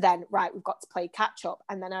to then, right, we've got to play catch up.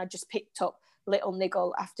 And then I just picked up little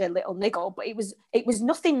niggle after little niggle. But it was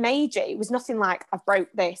nothing major. It was nothing like I've broke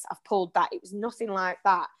this, I've pulled that. It was nothing like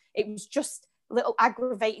that. It was just little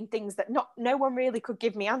aggravating things that no one really could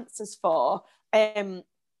give me answers for. And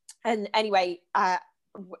anyway,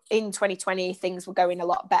 in 2020, things were going a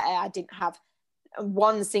lot better. I didn't have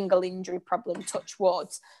one single injury problem, touch wood.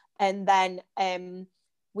 And then the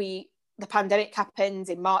pandemic happened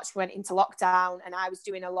in March. We went into lockdown, and I was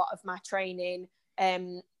doing a lot of my training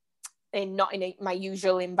not in my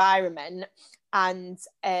usual environment. And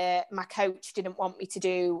my coach didn't want me to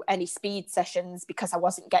do any speed sessions because I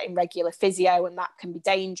wasn't getting regular physio, and that can be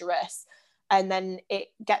dangerous. And then it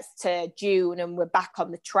gets to June, and we're back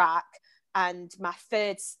on the track. And my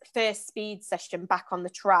first speed session back on the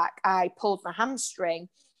track, I pulled my hamstring,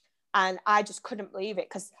 and I just couldn't believe it,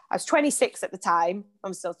 because I was 26 at the time.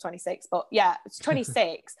 I'm still 26, but yeah, it's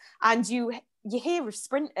 26. And you hear of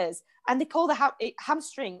sprinters, and they pull the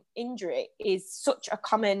hamstring injury is such a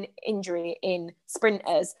common injury in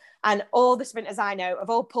sprinters. And all the sprinters I know have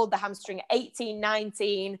all pulled the hamstring at 18,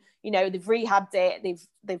 19. They've rehabbed it.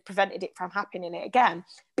 They've prevented it from happening again.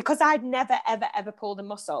 Because I'd never, ever, ever pulled a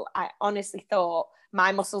muscle, I honestly thought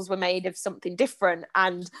my muscles were made of something different,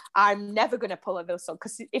 and I'm never going to pull a muscle,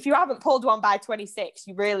 because if you haven't pulled one by 26,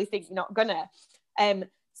 you really think you're not gonna.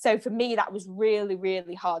 So for me, that was really,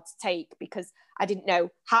 really hard to take, because I didn't know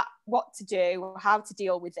what to do, how to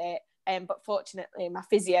deal with it. But fortunately, my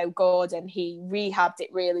physio, Gordon, he rehabbed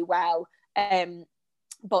it really well.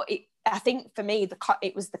 But I think for me,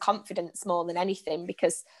 it was the confidence more than anything,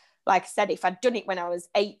 because like I said, if I'd done it when I was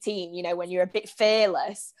 18, when you're a bit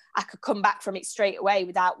fearless, I could come back from it straight away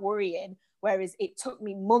without worrying. Whereas it took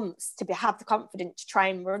me months to have the confidence to try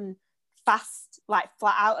and run fast, like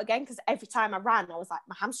flat out again, because every time I ran, I was like,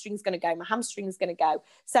 my hamstring's going to go.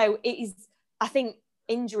 So it is, I think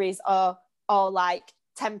injuries are like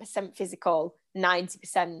 10% physical,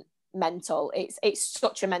 90% mental. It's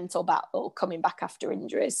such a mental battle coming back after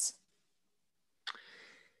injuries.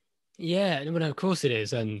 Yeah, well, of course it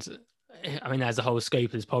is. And I mean, there's the whole scope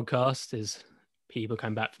of this podcast is people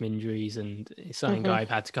coming back from injuries, and it's something I've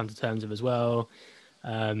had to come to terms with as well.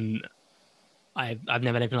 I've never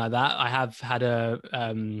had anything like that. I have had a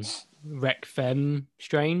rec fem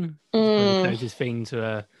strain. It's probably the closest thing to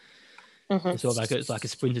a sort of like it's like a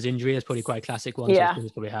sprinter's injury. It's probably quite a classic one. So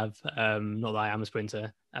sprinters probably have. Not that I am a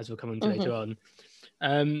sprinter, as we'll come on to later on.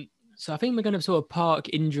 So I think we're going to sort of park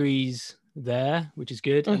injuries there, which is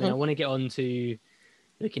good. And then I want to get on to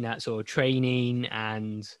looking at sort of training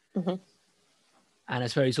and I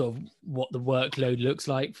suppose sort of what the workload looks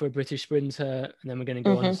like for a British sprinter. And then we're going to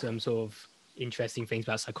go on to some sort of interesting things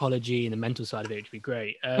about psychology and the mental side of it, which would be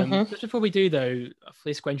great. Just before we do though,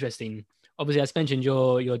 this is quite interesting. Obviously, as mentioned,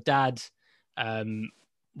 your dad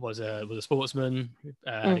was a sportsman,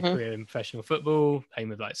 had a career in professional football, playing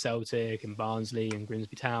with like Celtic and Barnsley and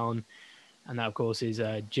Grimsby Town. And that, of course, is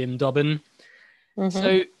Jim Dobbin.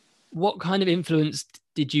 So what kind of influence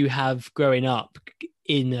did you have growing up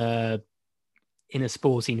in a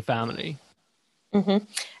sporting family?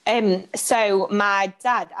 So my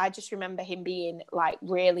dad, I just remember him being like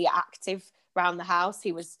really active around the house.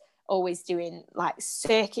 He was always doing like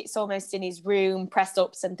circuits almost in his room, press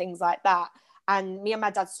ups and things like that. And me and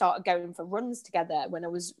my dad started going for runs together when I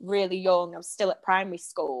was really young. I was still at primary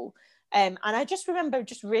school. And I just remember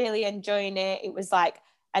just really enjoying it. It was like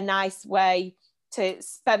a nice way to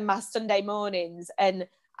spend my Sunday mornings. And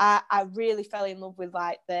I really fell in love with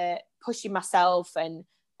like the pushing myself and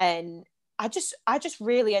I just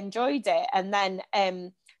really enjoyed it. And then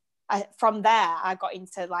from there, I got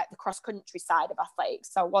into like the cross country side of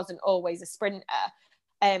athletics. So I wasn't always a sprinter.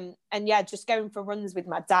 And yeah, just going for runs with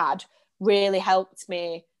my dad really helped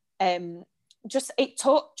me. Just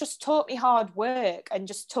taught me hard work and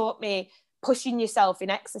just taught me pushing yourself in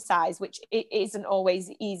exercise, which it isn't always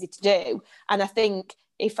easy to do. And I think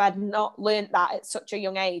if I'd not learnt that at such a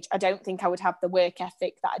young age, I don't think I would have the work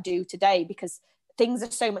ethic that I do today, because things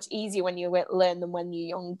are so much easier when you learn them when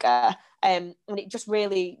you're younger. And it just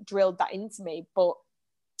really drilled that into me. But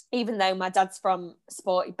even though my dad's from a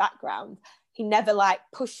sporty background, he never like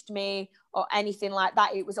pushed me or anything like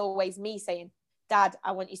that. It was always me saying, Dad,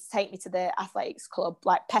 I want you to take me to the athletics club,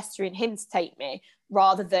 like pestering him to take me,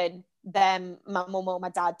 rather than them, my mum or my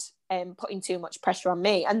dad, putting too much pressure on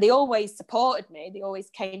me. And they always supported me. They always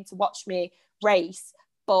came to watch me race,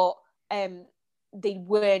 but they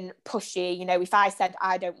weren't pushy. You know, if I said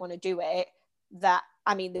I don't want to do it,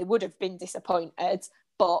 they would have been disappointed,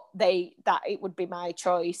 but that it would be my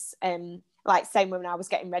choice. Like same when I was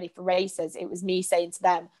getting ready for races, it was me saying to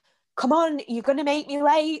them, come on, you're going to make me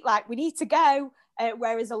late, like we need to go.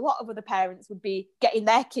 Whereas a lot of other parents would be getting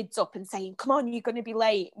their kids up and saying, come on, you're going to be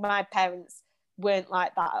late. My parents weren't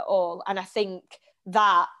like that at all. And I think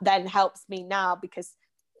that then helps me now, because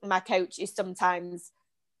my coach is sometimes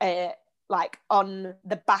like on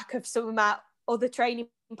the back of some of my other training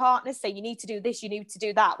partners saying, you need to do this, you need to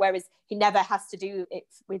do that. Whereas he never has to do it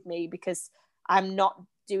with me, because I'm not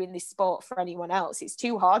doing this sport for anyone else. It's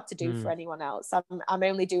too hard to do for anyone else. I'm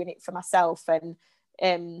only doing it for myself. And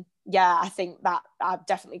I think that I've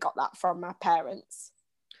definitely got that from my parents.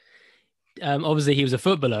 Obviously he was a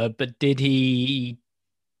footballer, but did he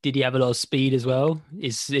have a lot of speed as well?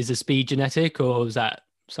 Is the speed genetic, or was that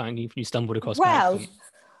something you stumbled across? Well,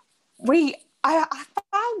 I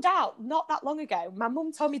found out not that long ago. My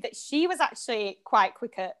mum told me that she was actually quite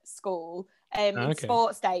quick at school in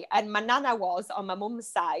sports day, and my nana was on my mum's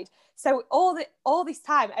side. So all this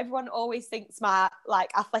time, everyone always thinks my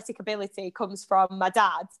like athletic ability comes from my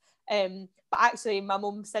dad. But actually, my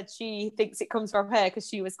mum said she thinks it comes from her because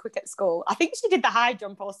she was quick at school. I think she did the high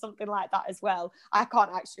jump or something like that as well. I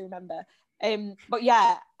can't actually remember. But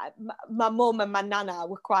yeah, my mum and my nana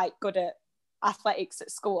were quite good at athletics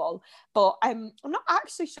at school. But I'm not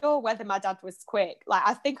actually sure whether my dad was quick. Like,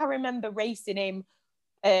 I think I remember racing him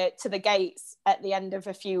to the gates at the end of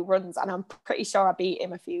a few runs, and I'm pretty sure I beat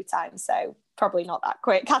him a few times. So probably not that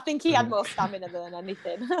quick. I think he had more stamina than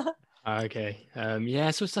anything. Okay.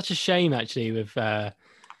 So it's such a shame actually with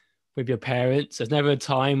your parents. There's never a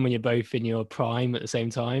time when you're both in your prime at the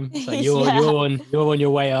same time. It's like you're on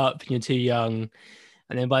your way up and you're too young,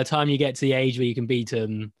 and then by the time you get to the age where you can beat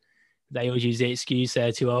them, they always use the excuse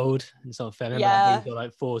they're too old. It's not fair. I remember he's got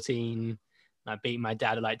like 14. I beat my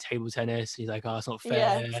dad at like table tennis. He's like, oh, it's not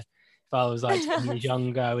fair. Yeah. If I was like 10 years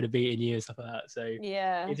younger, I would have beaten you and stuff like that. So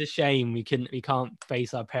it's a shame we can't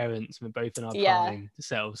face our parents. We're both in our prime to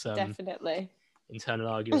settle some definitely internal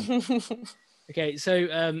argument. Okay,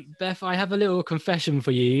 so Beth, I have a little confession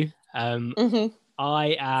for you.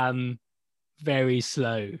 I am very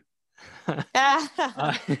slow.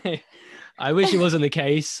 I wish it wasn't the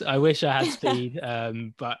case. I wish I had speed,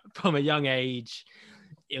 but from a young age,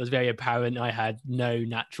 it was very apparent I had no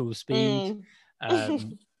natural speed.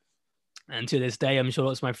 And to this day, I'm sure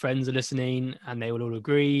lots of my friends are listening and they will all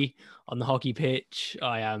agree, on the hockey pitch,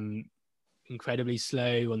 I am incredibly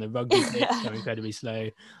slow. On the rugby pitch, I'm incredibly slow.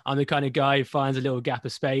 I'm the kind of guy who finds a little gap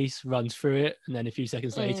of space, runs through it, and then a few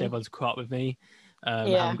seconds later, everyone's caught up with me. I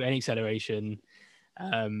haven't got any acceleration.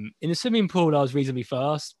 In the swimming pool, I was reasonably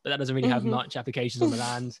fast, but that doesn't really have much applications on the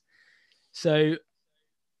land. So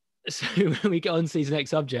when we get on to these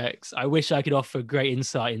next subjects, I wish I could offer great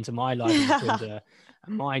insight into my life as a sprinter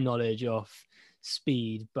and my knowledge of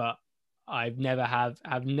speed, but I've never have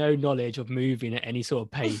no knowledge of moving at any sort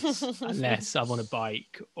of pace unless I'm on a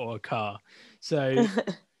bike or a car. So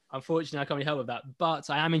unfortunately, I can't really help with that. But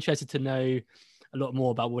I am interested to know a lot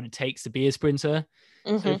more about what it takes to be a sprinter.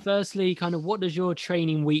 So firstly, kind of what does your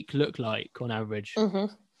training week look like on average?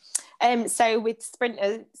 So with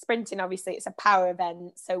sprinting, obviously it's a power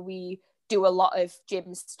event. So we do a lot of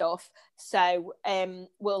gym stuff. So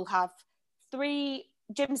we'll have 3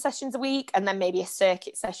 gym sessions a week and then maybe a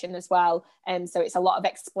circuit session as well. So it's a lot of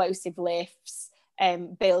explosive lifts,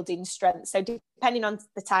 building strength. So depending on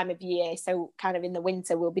the time of year, so kind of in the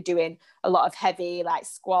winter, we'll be doing a lot of heavy like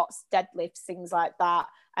squats, deadlifts, things like that.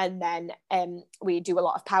 And then we do a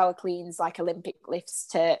lot of power cleans, like Olympic lifts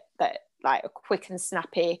that like quick and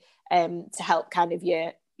snappy to help kind of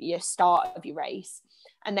your start of your race.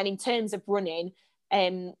 And then in terms of running,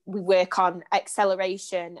 we work on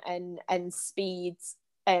acceleration and speeds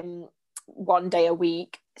 1 day a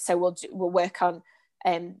week. So we'll work on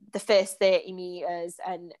the first 30 meters,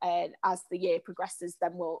 and as the year progresses,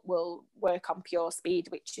 then we'll work on pure speed,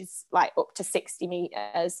 which is like up to 60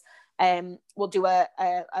 meters. We'll do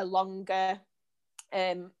a longer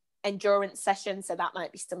endurance session, so that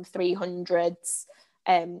might be some 300s,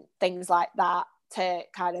 things like that, to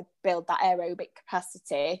kind of build that aerobic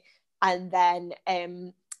capacity. And then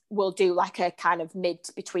we'll do like a kind of mid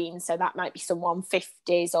between, so that might be some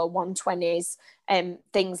 150s or 120s,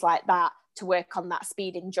 things like that, to work on that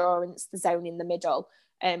speed endurance, the zone in the middle.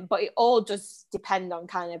 But it all does depend on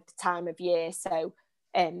kind of the time of year. So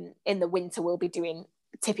in the winter, we'll be doing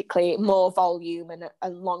typically more volume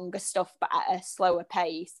and longer stuff, but at a slower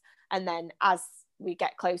pace. And then as we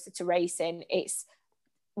get closer to racing,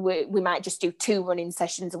 we might just do 2 running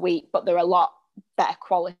sessions a week, but they're a lot better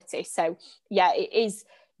quality. So yeah,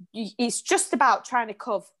 it's just about trying to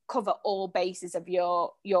cover all bases of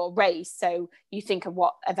your race. So you think of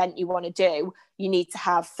what event you want to do, you need to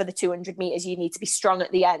have, for the 200 meters, you need to be strong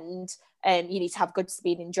at the end, and you need to have good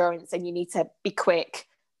speed endurance, and you need to be quick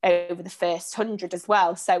over the first 100 as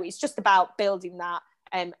well. So it's just about building that,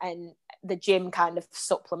 and the gym kind of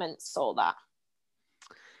supplements all that.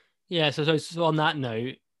 Yeah, so on that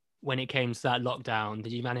note, when it came to that lockdown,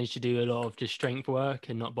 did you manage to do a lot of just strength work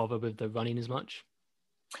and not bother with the running as much?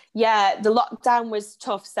 Yeah, the lockdown was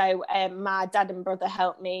tough. So my dad and brother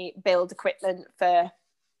helped me build equipment to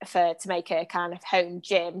make a kind of home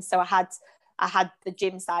gym. So I had the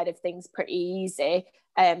gym side of things pretty easy.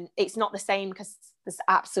 It's not the same because there's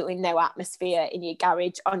absolutely no atmosphere in your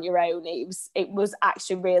garage on your own. It was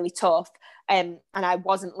actually really tough, and I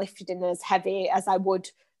wasn't lifting as heavy as I would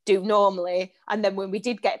do normally. And then when we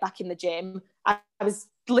did get back in the gym, I was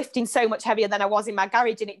lifting so much heavier than I was in my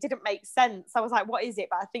garage, and it didn't make sense. I was like, what is it?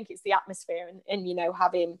 But I think it's the atmosphere and you know,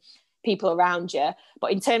 having people around you.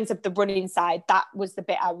 But in terms of the running side, that was the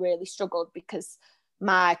bit I really struggled, because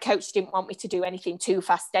my coach didn't want me to do anything too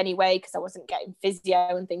fast anyway, because I wasn't getting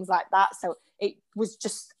physio and things like that. So it was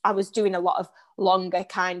just, I was doing a lot of longer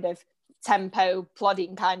kind of tempo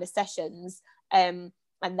plodding kind of sessions. And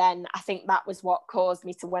then I think that was what caused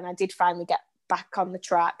me to, when I did finally get back on the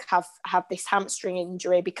track, have this hamstring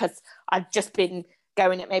injury, because I'd just been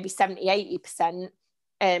going at maybe 70-80%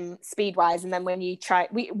 speed wise. And then when you try,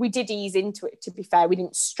 we did ease into it, to be fair. We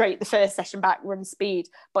didn't straight the first session back run speed,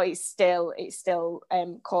 but it still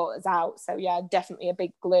caught us out. So yeah, definitely a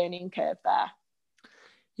big learning curve there.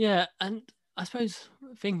 Yeah, and I suppose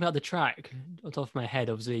thinking about the track, on top of my head,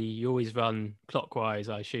 obviously you always run clockwise,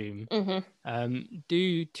 I assume.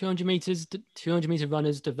 Do 200 meter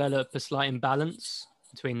runners develop a slight imbalance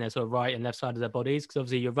between their sort of right and left side of their bodies? Because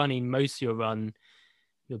obviously you're running most of your run,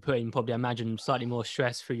 you're putting probably, I imagine, slightly more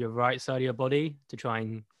stress through your right side of your body to try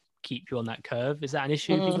and keep you on that curve. Is that an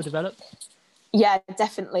issue people develop? Yeah,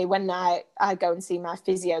 definitely. When I go and see my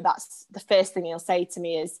physio, that's the first thing he'll say to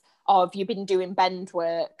me is, oh, have you been doing bend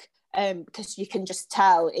work? Because you can just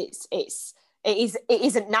tell it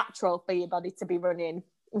isn't natural for your body to be running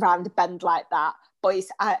around a bend like that. But it's,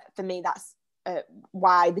 for me, that's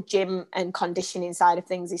why the gym and conditioning side of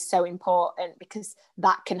things is so important, because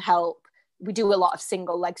that can help. We do a lot of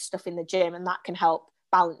single leg stuff in the gym, and that can help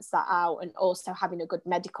balance that out, and also having a good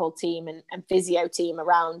medical team and physio team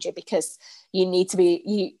around you, because you need to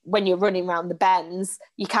be, when you're running around the bends,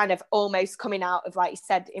 you kind of almost coming out of, like you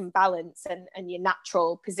said, imbalance and your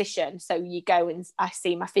natural position. So you go and I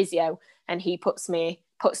see my physio and he puts me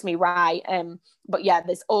right. But yeah,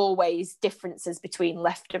 there's always differences between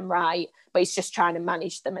left and right, but it's just trying to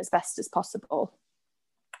manage them as best as possible.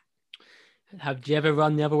 Do you ever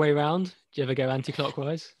run the other way around? Do you ever go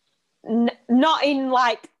anti-clockwise? Not in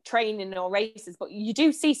like training or races, but you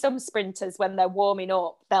do see some sprinters when they're warming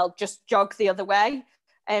up, they'll just jog the other way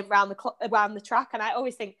around the track. And I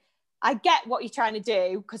always think, I get what you're trying to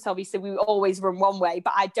do, because obviously we always run one way,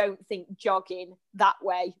 but I don't think jogging that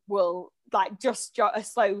way will, like, just a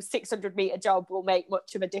slow 600 meter jog will make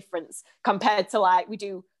much of a difference compared to, like, we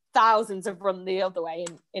do thousands of run the other way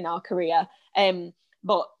in our career.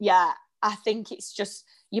 But yeah, I think it's just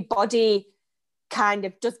your body kind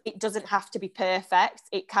of it doesn't have to be perfect.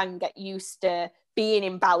 It can get used to being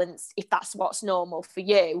in balance if that's what's normal for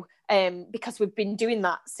you. Because we've been doing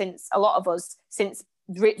that since, a lot of us, since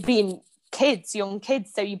being young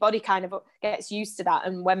kids. So your body kind of gets used to that.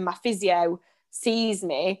 And when my physio sees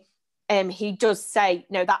me, he does say,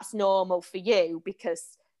 no, that's normal for you,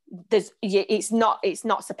 because it's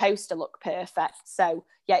not supposed to look perfect. So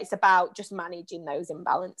yeah, it's about just managing those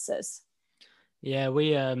imbalances. Yeah,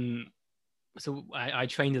 so I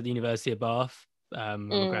trained at the University of Bath.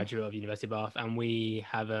 I'm a graduate of the University of Bath, and we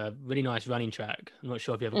have a really nice running track. I'm not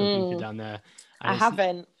sure if you ever competed down there. And I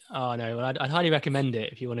haven't. Oh no, well, I'd highly recommend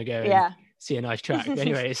it if you want to go and see a nice track. But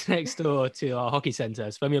anyway, it's next door to our hockey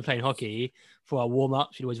centre. So when we were playing hockey, for our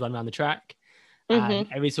warm-ups, we'd always run around the track. And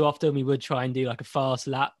every so often we would try and do like a fast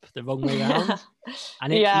lap the wrong way around.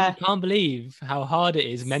 And you can't believe how hard it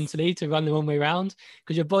is mentally to run the wrong way around,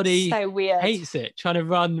 because your body hates it, trying to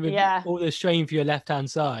run with all the strain for your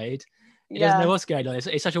left-hand side. It doesn't know what's going on.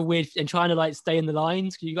 It's such a weird, and trying to like stay in the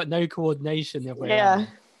lines, because you've got no coordination the other way around.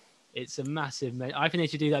 It's a massive, I think they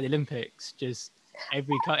should do that at the Olympics. Just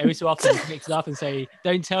every so often mix it up and say,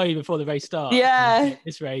 don't tell you before the race starts.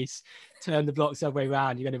 This race, turn the blocks the other way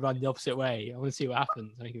around, you're going to run the opposite way. I want to see what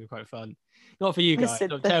happens. I think it'd be quite fun. Not for you guys,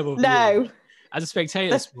 not terrible for you. As a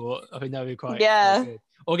spectator sport, I think that would be quite good.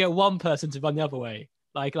 Or get one person to run the other way,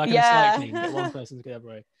 like in cycling, get one person to go the other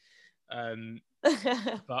way.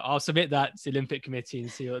 But I'll submit that to the Olympic Committee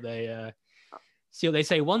and see what they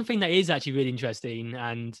say. One thing that is actually really interesting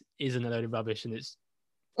and isn't a load of rubbish, and it's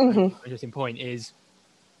an interesting point, is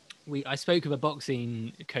I spoke with a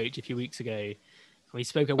boxing coach a few weeks ago. We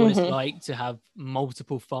spoke about what it's like to have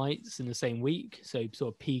multiple fights in the same week, so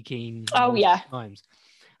sort of peaking times.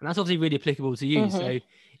 And that's obviously really applicable to you. So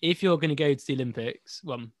if you're going to go to the Olympics,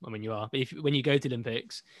 well, I mean you are, but when you go to the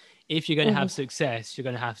Olympics, if you're going to have success, you're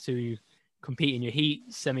going to have to compete in your heat,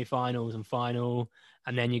 semi-finals and final,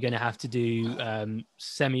 and then you're going to have to do I think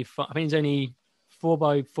it's only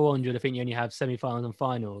 4x400. I think you only have semi-finals and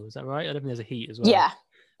finals. Is that right? I don't think there's a heat as well.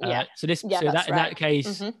 So that in that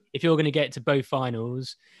case, if you're going to get to both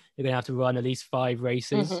finals, you're going to have to run at least 5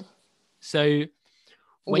 races. So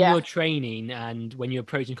when you're training and when you're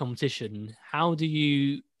approaching competition, how do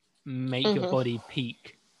you make your body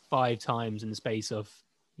peak 5 times in the space of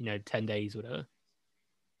 10 days or whatever?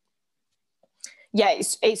 Yeah,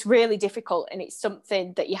 it's really difficult, and it's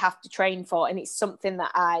something that you have to train for, and it's something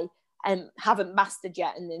that I haven't mastered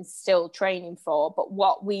yet and then still training for. But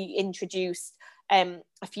what we introduced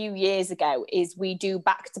a few years ago is we do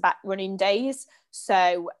back-to-back running days.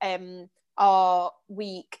 So our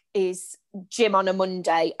week is gym on a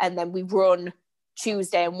Monday, and then we run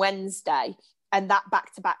Tuesday and Wednesday, and that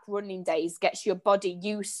back-to-back running days gets your body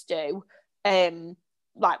used to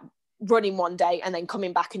like running one day and then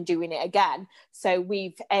coming back and doing it again. So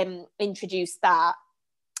we've introduced that,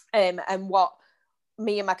 and what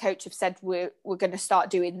me and my coach have said we're going to start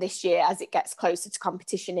doing this year as it gets closer to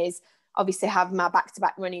competition is obviously have my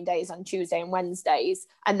back-to-back running days on Tuesday and Wednesdays,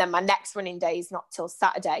 and then my next running day is not till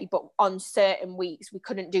Saturday. But on certain weeks we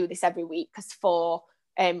couldn't do this every week, because 4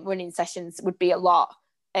 running sessions would be a lot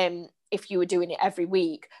if you were doing it every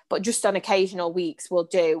week. But just on occasional weeks we'll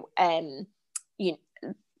do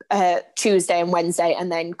Tuesday and Wednesday,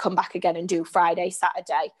 and then come back again and do Friday,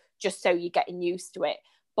 Saturday, just so you're getting used to it.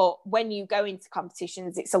 But when you go into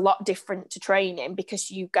competitions, it's a lot different to training,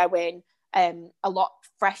 because you go in a lot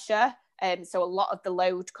fresher, so a lot of the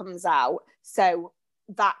load comes out. So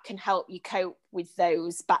that can help you cope with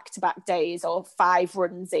those back-to-back days, or 5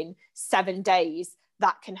 runs in 7 days.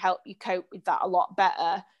 That can help you cope with that a lot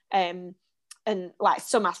better. And like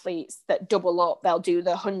some athletes that double up, they'll do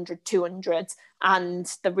the 100, 200 and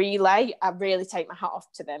the relay. I really take my hat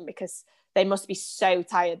off to them, because they must be so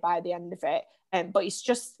tired by the end of it. But it's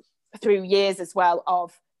just through years as well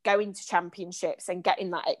of going to championships and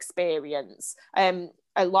getting that experience.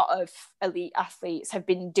 A lot of elite athletes have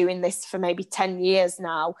been doing this for maybe 10 years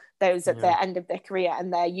now, those at the end of their career,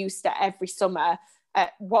 and they're used to every summer,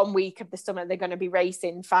 1 week of the summer, they're going to be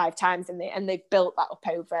racing 5 times, and they've built that up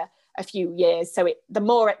over a few years. So the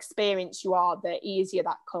more experienced you are, the easier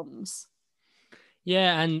that comes.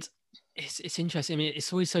 Yeah, and it's interesting. I mean,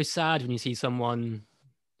 it's always so sad when you see someone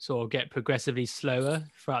sort of get progressively slower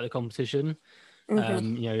throughout the competition.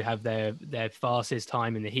 Have their fastest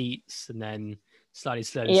time in the heats and then slightly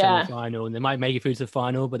slower in the semi-final, and they might make it through to the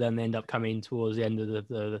final, but then they end up coming towards the end of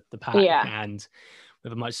the pack and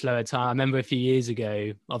with a much slower time. I remember a few years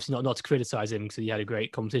ago, obviously not to criticize him because he had a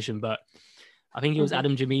great competition, but I think it was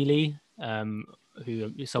Adam Jamili,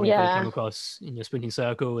 who someone you came across in your sprinting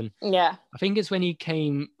circle, and I think it's when he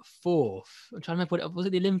came 4th. I'm trying to remember, was it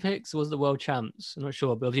the Olympics or was it the World Champs? I'm not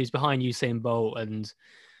sure, but obviously he was behind Usain Bolt, and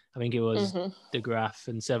I think it was De Graaf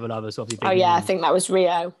and several others. Obviously, I think that was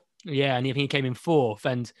Rio. Yeah, and I think he came in 4th,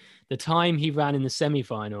 and the time he ran in the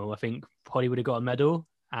semi-final, I think probably would have got a medal.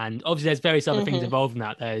 And obviously, there's various other things involved in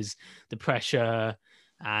that. There's the pressure,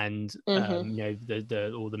 and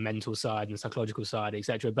the all the mental side and the psychological side,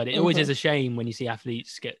 etc. But it always is a shame when you see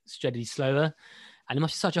athletes get steadily slower, and it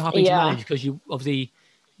must be such a hard thing to manage, because you obviously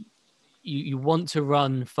you want to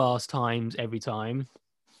run fast times every time,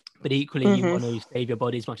 but equally you want to save your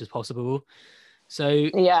body as much as possible. So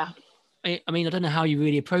I mean, I don't know how you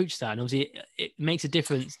really approach that, and obviously it makes a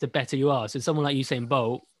difference the better you are. So someone like Usain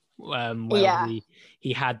Bolt, where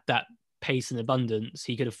he had that pace and abundance,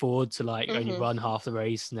 he could afford to only run half the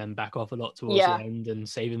race and then back off a lot towards the end and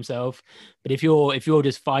save himself. But if you're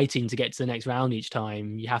just fighting to get to the next round each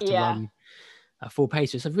time, you have to run a full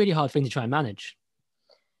pace. So it's a really hard thing to try and manage.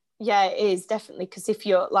 Yeah, it is, definitely, because if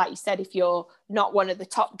you're, like you said, if you're not one of the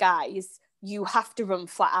top guys, you have to run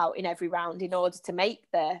flat out in every round in order to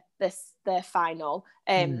make the final.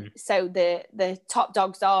 So the top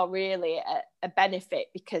dogs are really a benefit,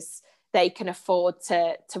 because they can afford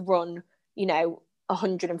to run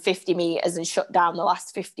 150 meters and shut down the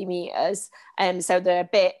last 50 meters. So they're a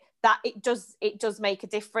bit, that it does make a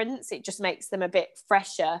difference. It just makes them a bit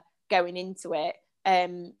fresher going into it.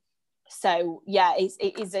 So yeah,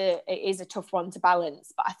 it is a tough one to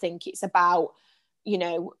balance, but I think it's about,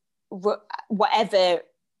 whatever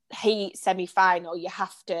heat, semi-final, you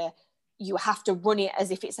have to run it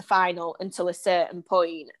as if it's a final until a certain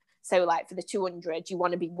point. So like for the 200, you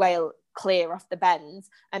want to be well clear off the bends,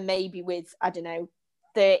 and maybe with,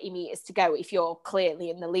 30 meters to go, if you're clearly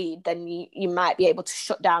in the lead, then you might be able to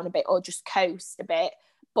shut down a bit or just coast a bit,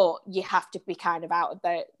 but you have to be kind of out of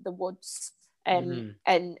the woods and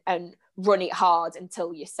run it hard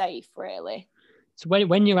until you're safe, really. So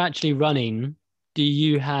when you're actually running, do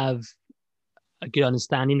you have a good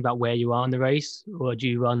understanding about where you are in the race, or do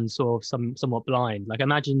you run sort of somewhat blind? Like,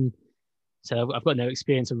 imagine, so I've got no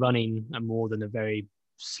experience of running at more than a very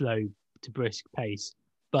slow to brisk pace,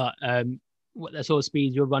 but what the sort of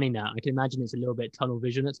speed you're running at, I can imagine it's a little bit tunnel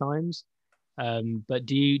vision at times. But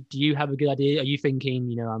do you have a good idea? Are you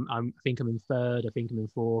thinking, I think I'm in 3rd, I think I'm in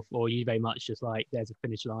 4th, or are you very much just like, there's a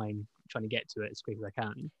finish line, trying to get to it as quick as I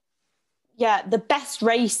can? Yeah, the best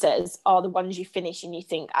racers are the ones you finish and you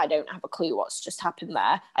think, I don't have a clue what's just happened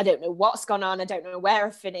there. I don't know what's gone on. I don't know where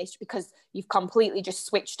I've finished, because you've completely just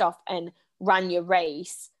switched off and ran your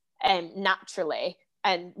race naturally,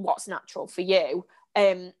 and what's natural for you.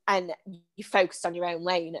 And you focused on your own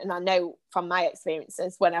lane. And I know from my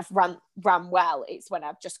experiences, when I've ran well, it's when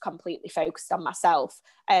I've just completely focused on myself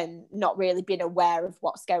and not really been aware of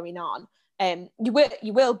what's going on. You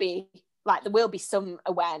will be like, there will be some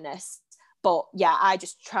awareness, but yeah, I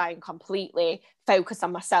just try and completely focus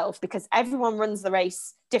on myself, because everyone runs the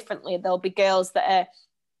race differently. There'll be girls that are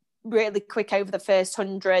really quick over the first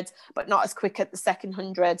 100, but not as quick at the second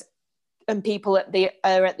 100, and people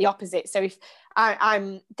are at the opposite. So if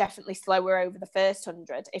I'm definitely slower over the first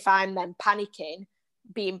 100, if I'm then panicking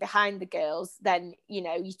being behind the girls, then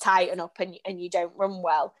you tighten up and you don't run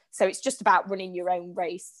well. So it's just about running your own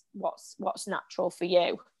race, what's natural for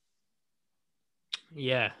you.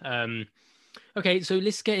 Yeah. Okay, so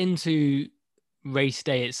let's get into race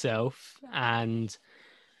day itself. And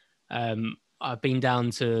I've been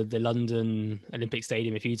down to the London Olympic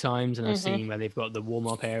Stadium a few times, and I've seen where they've got the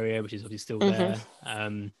warm-up area, which is obviously still there.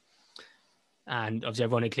 And obviously,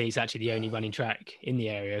 ironically, it's actually the only running track in the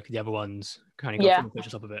area, because the other ones kind of got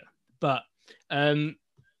pictures up of it. But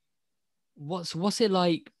what's it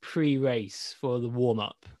like pre-race for the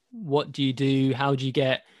warm-up? What do you do? How do you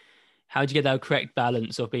get that correct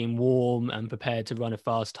balance of being warm and prepared to run a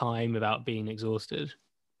fast time without being exhausted?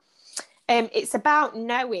 It's about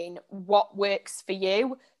knowing what works for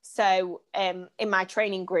you. So in my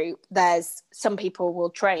training group, there's some people will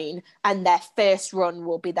train and their first run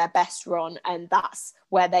will be their best run, and that's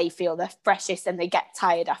where they feel the freshest and they get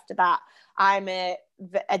tired after that. I'm a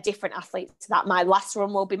different athlete to that. My last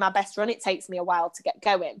run will be my best run. It takes me a while to get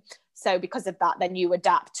going. So because of that, then you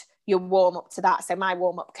adapt your warm up to that. So my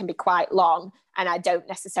warm up can be quite long and I don't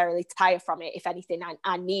necessarily tire from it. If anything,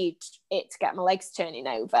 I need it to get my legs turning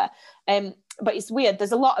over. But it's weird.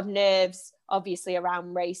 There's a lot of nerves, obviously,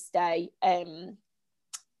 around race day. A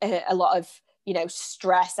lot of,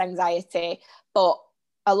 stress, anxiety. But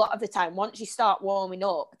a lot of the time, once you start warming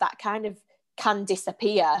up, that kind of can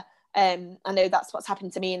disappear. I know that's what's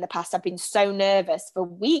happened to me in the past. I've been so nervous for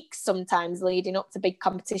weeks sometimes leading up to big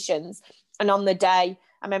competitions. And on the day,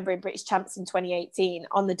 I remember in British Champs in 2018,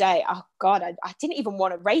 on the day, oh God, I didn't even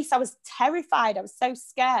want to race. I was terrified. I was so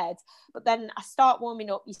scared. But then I start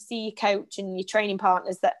warming up. You see your coach and your training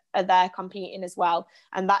partners that are there competing as well.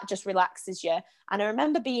 And that just relaxes you. And I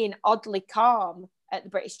remember being oddly calm at the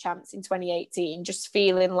British Champs in 2018, just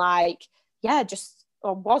feeling like, I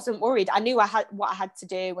wasn't worried. I knew I had what I had to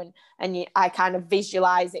do, and I kind of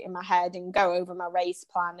visualize it in my head and go over my race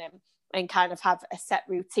plan and kind of have a set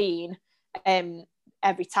routine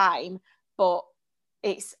every time. But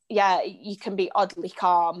it's you can be oddly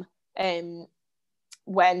calm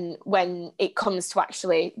when it comes to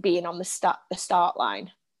actually being on the start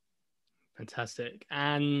line. Fantastic.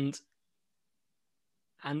 And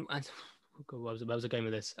where was I going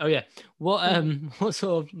with this? Oh yeah, what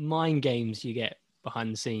sort of mind games do you get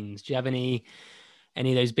behind the scenes? Do you have any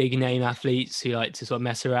of those big name athletes who like to sort of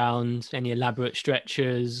mess around? Any elaborate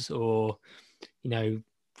stretches or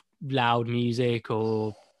loud music,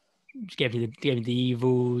 or give me the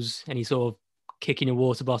evils? Any sort of kicking a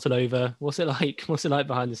water bottle over? What's it like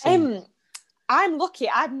behind the scenes? I'm lucky.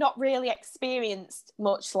 I've not really experienced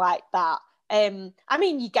much like that. I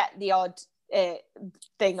mean, you get the odd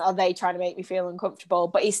thing, are they trying to make me feel uncomfortable?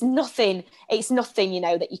 But it's nothing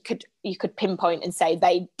that you could pinpoint and say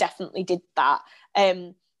they definitely did that.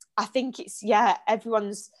 I think it's I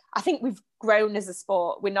think we've grown as a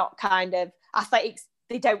sport. We're not kind of athletics,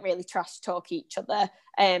 they don't really trash talk each other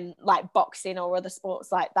like boxing or other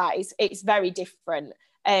sports like that. It's very different.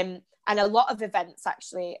 And a lot of events,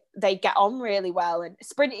 actually, they get on really well. And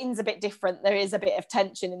sprinting's a bit different. There is a bit of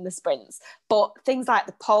tension in the sprints. But things like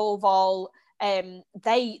the pole vault,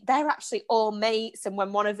 they're actually all mates. And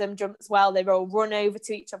when one of them jumps well, they all run over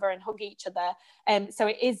to each other and hug each other. So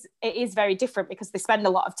it is very different because they spend a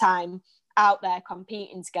lot of time out there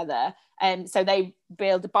competing together. So they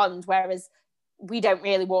build a bond, whereas we don't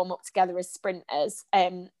really warm up together as sprinters.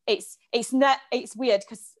 It's weird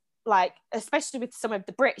because, like, especially with some of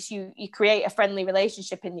the Brits, you create a friendly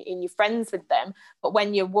relationship and you're friends with them. But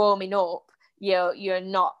when you're warming up, you're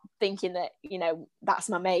not thinking that, that's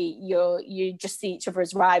my mate. You just see each other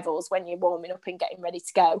as rivals when you're warming up and getting ready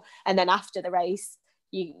to go. And then after the race,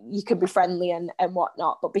 you can be friendly and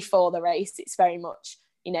whatnot. But before the race, it's very much,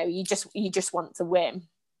 you just want to win.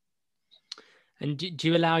 And do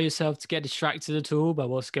you allow yourself to get distracted at all by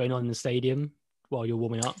what's going on in the stadium while you're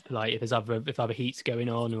warming up? Like if other heats going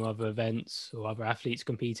on or other events or other athletes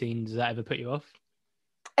competing, does that ever put you off?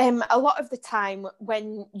 A lot of the time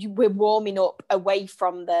when we're warming up away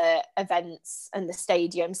from the events and the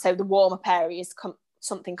stadium, so the warm-up area is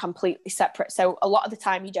something completely separate. So a lot of the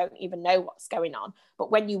time you don't even know what's going on. But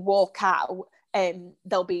when you walk out,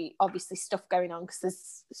 there'll be obviously stuff going on because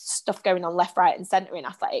there's stuff going on left, right and centre in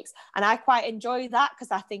athletics. And I quite enjoy that because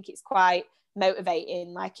I think it's quite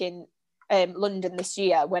motivating. Like in London this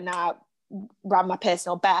year, when I ran my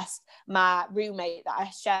personal best, my roommate that I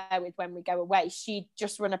share with when we go away, she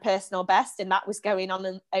just run a personal best, and that was going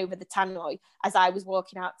on over the tannoy as I was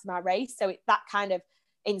walking out to my race. So that kind of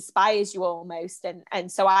inspires you almost, and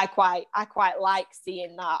so I quite like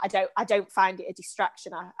seeing that. I don't find it a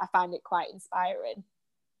distraction. I find it quite inspiring.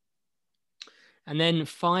 And then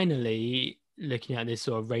finally, looking at this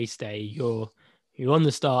sort of race day, you're on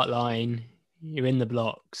the start line, you're in the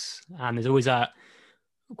blocks, and there's always that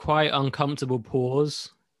quite uncomfortable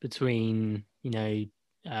pause between, when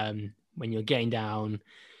you're getting down,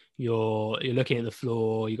 you're looking at the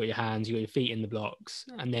floor, you got your hands, you got your feet in the blocks,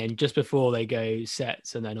 and then just before they go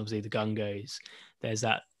sets, and then obviously the gun goes, there's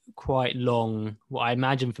that quite long, what I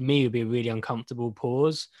imagine for me would be a really uncomfortable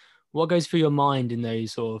pause. What goes through your mind in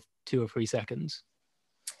those sort of 2 or 3 seconds?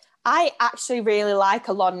 I actually really like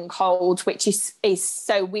a long hold, which is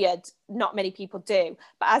so weird. Not many people do,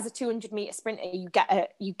 but as a 200-meter sprinter,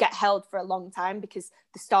 you get held for a long time because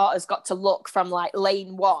the starter's got to look from like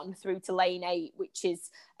lane 1 through to lane 8, which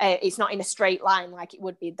is it's not in a straight line like it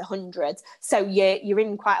would be the 100. So you're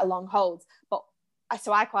in quite a long hold. But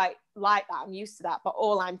so I quite like that. I'm used to that. But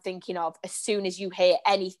all I'm thinking of, as soon as you hear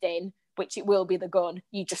anything, which it will be the gun,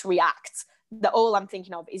 you just react. All I'm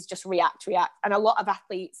thinking of is just react. And a lot of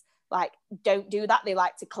athletes like don't do that. They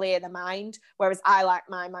like to clear the mind, whereas I like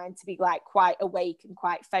my mind to be like quite awake and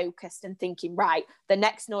quite focused and thinking, right, the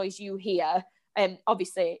next noise you hear,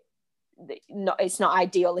 obviously it's not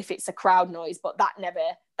ideal if it's a crowd noise, but that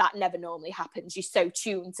never normally happens. You're so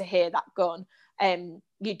tuned to hear that gun,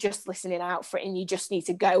 you're just listening out for it, and you just need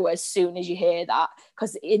to go as soon as you hear that,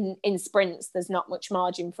 because in sprints there's not much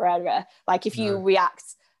margin for error. Like if you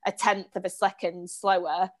react a tenth of a second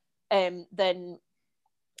slower than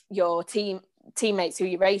your teammates who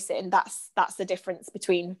you're racing, that's the difference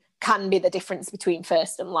can be the difference between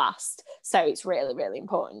first and last. So it's really, really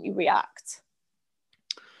important you react.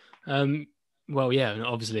 Well, yeah,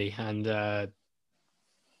 obviously, and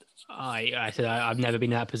I said I've never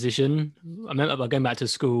been in that position. I remember going back to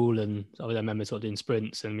school, and I remember sort of doing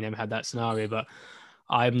sprints, and we never had that scenario. But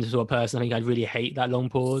I'm the sort of person, I think I'd really hate that long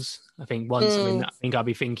pause. I think once I think I'd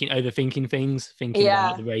be overthinking things, thinking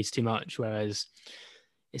about the race too much. Whereas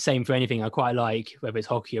it's same for anything. I quite like, whether it's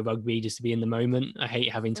hockey or rugby, just to be in the moment. I hate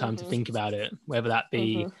having time to think about it, whether that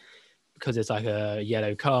be because it's like a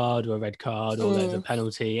yellow card or a red card or there's a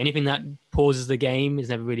penalty. Anything that pauses the game is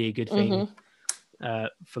never really a good thing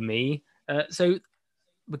for me. So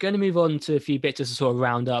we're going to move on to a few bits just to sort of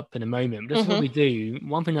round up in a moment. But just before we do,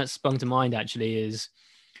 one thing that sprung to mind actually is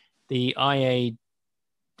the IAAF.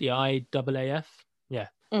 Yeah,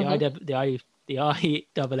 the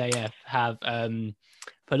IAAF have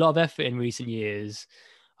put a lot of effort in recent years,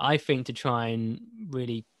 I think, to try and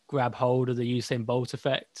really grab hold of the Usain Bolt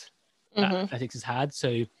effect that athletics has had.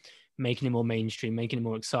 So making it more mainstream, making it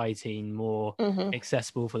more exciting, more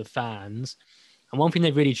accessible for the fans. And one thing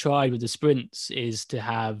they've really tried with the sprints is to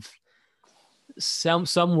have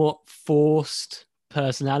somewhat forced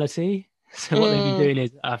personality. So what they've been doing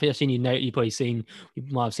is, I think I've seen, you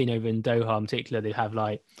might have seen over in Doha in particular, they have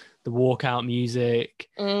like the walkout music,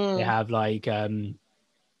 they have like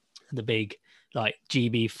the big like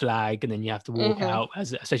GB flag, and then you have to walk out,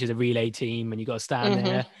 especially as a relay team, and you got to stand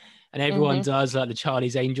there. And everyone does like the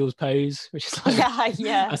Charlie's Angels pose, which is like,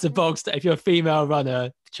 that's a box. If you're a female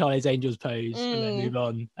runner, Charlie's Angels pose, and then move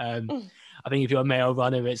on. I think if you're a male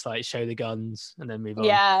runner, it's like show the guns and then move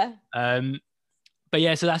on. But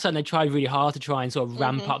yeah, so that's something they tried really hard to try and sort of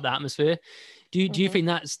ramp up the atmosphere. Do you think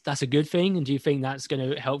that's a good thing? And do you think that's going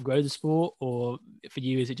to help grow the sport? Or for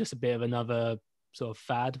you, is it just a bit of another sort of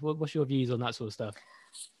fad? What's your views on that sort of stuff?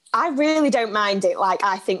 I really don't mind it. Like,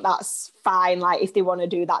 I think that's fine. Like, if they want to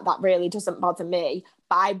do that, that really doesn't bother me.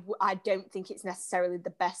 But I don't think it's necessarily the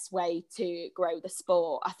best way to grow the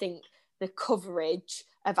sport. I think the coverage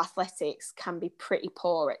of athletics can be pretty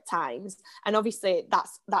poor at times. And obviously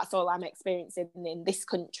that's all I'm experiencing in this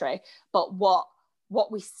country. But what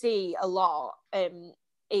we see a lot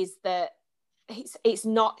is that it's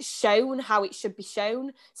not shown how it should be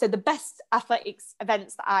shown. So the best athletics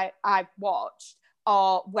events that I've watched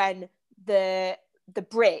are when the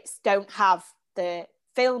Brits don't have the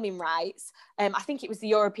filming rights. I think it was the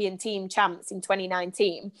European team champs in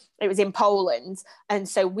 2019. It was in Poland, and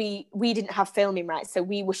so we didn't have filming rights, so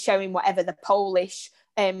we were showing whatever the Polish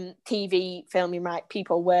TV filming right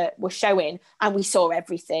people were showing, and we saw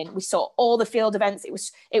everything. We saw all the field events.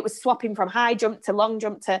 It was swapping from high jump to long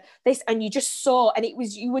jump to this, and you just saw, and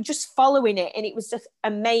you were just following it, and it was just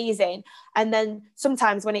amazing. And then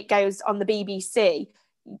sometimes when it goes on the BBC,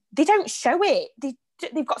 they don't show it.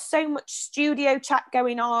 They've got so much studio chat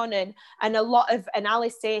going on and a lot of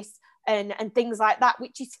analysis and things like that,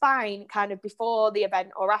 which is fine kind of before the event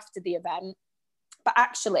or after the event. But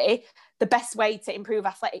actually, the best way to improve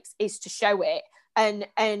athletics is to show it.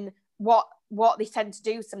 And what they tend to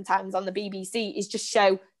do sometimes on the BBC is just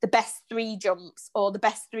show the best 3 jumps or the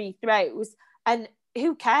best 3 throws. And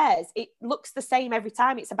who cares? It looks the same every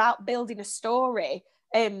time. It's about building a story.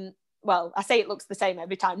 Well, I say it looks the same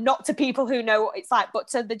every time, not to people who know what it's like, but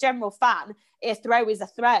to the general fan, a throw is a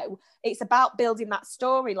throw. It's about building that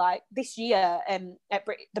story. Like this year at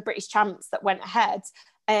the British champs that went ahead,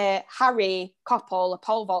 Harry Koppel, a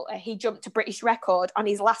pole vaulter, he jumped a British record on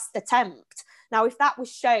his last attempt. Now, if that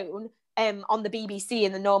was shown on the BBC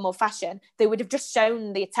in the normal fashion, they would have just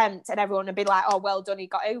shown the attempt and everyone would be like, oh, well done, he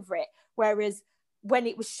got over it. Whereas when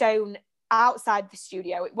it was shown outside the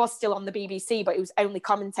studio, it was still on the BBC, but it was only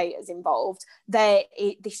commentators involved. They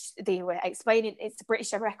were explaining it's a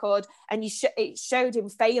British record, and it showed him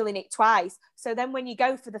failing it twice. So then when you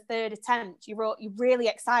go for the third attempt, you're really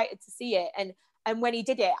excited to see it. And when he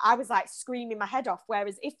did it, I was like screaming my head off.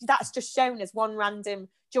 Whereas if that's just shown as one random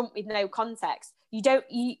jump with no context,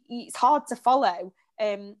 it's hard to follow.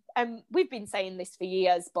 And we've been saying this for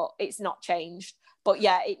years, but it's not changed. But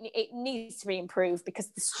yeah, it needs to be improved because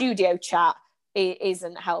the studio chat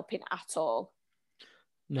isn't helping at all.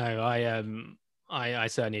 No, I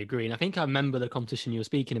certainly agree, and I think I remember the competition you were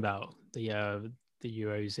speaking about, the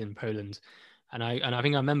Euros in Poland, and I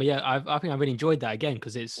think I remember. Yeah, I think I really enjoyed that again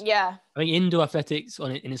because I think indoor athletics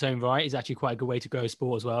in its own right is actually quite a good way to grow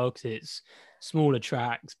sport as well because it's smaller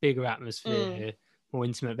tracks, bigger atmosphere, more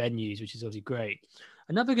intimate venues, which is obviously great.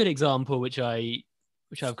 Another good example, which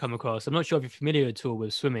I've come across, I'm not sure if you're familiar at all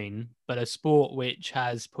with swimming, but a sport which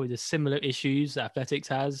has probably the similar issues that athletics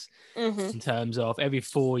has in terms of every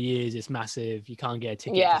 4 years, it's massive. You can't get a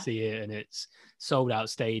ticket to see it, and it's sold out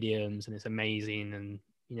stadiums, and it's amazing. And,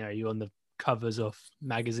 you're on the covers of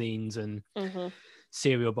magazines and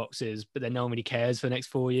cereal boxes, but then no one really cares for the next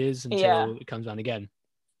 4 years until it comes around again.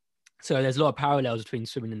 So there's a lot of parallels between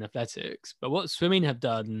swimming and athletics. But what swimming have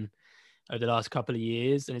done over the last couple of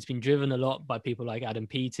years, and it's been driven a lot by people like Adam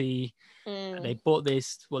Peaty. They bought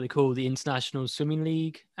this, what they call the International Swimming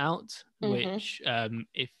League out, which,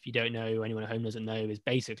 if you don't know, anyone at home doesn't know, is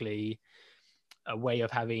basically a way of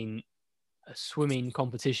having a swimming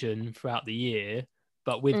competition throughout the year,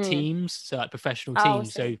 but with teams, so like professional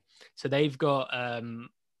teams. So they've got, I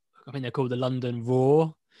think they're called the London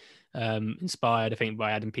Roar, inspired, I think,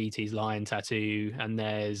 by Adam Peaty's lion tattoo. And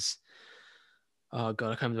there's, oh God, I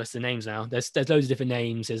can't remember the rest of the names now. There's loads of different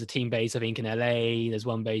names. There's a team based, I think, in LA. There's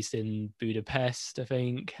one based in Budapest, I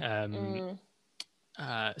think.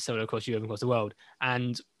 So across Europe, across the world.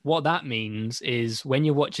 And what that means is when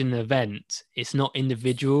you're watching an event, it's not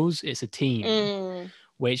individuals, it's a team,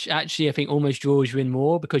 which actually I think almost draws you in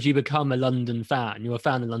more because you become a London fan. You're a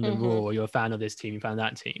fan of London Roar, you're a fan of this team, you're a fan of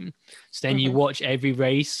that team. So then you watch every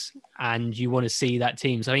race and you want to see that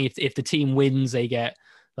team. So I think if the team wins, they get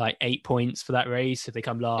like 8 points for that race. If they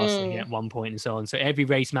come last, they get 1 point and so on. So every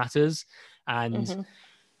race matters. And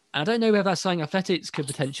I don't know whether that's something athletics could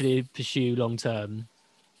potentially pursue long term.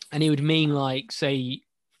 And it would mean, like, say,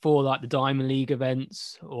 for like the Diamond League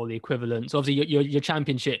events or the equivalents, obviously your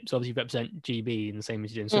championships obviously represent GB and the same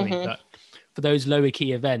as you do in swimming. But for those lower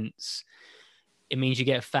key events, it means you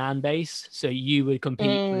get a fan base. So you would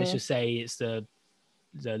compete, let's just say it's the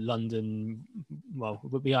London, well,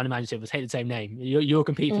 would be unimaginative, let's take the same name. You'll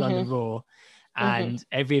compete for London Roar, and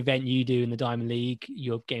every event you do in the Diamond League,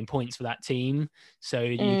 you're getting points for that team. So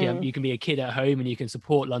you can be a kid at home and you can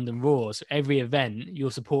support London Roar. So every event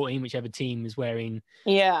you're supporting whichever team is wearing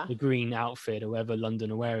the green outfit or whatever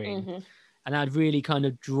London are wearing. And that'd really kind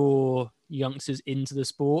of draw youngsters into the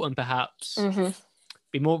sport and perhaps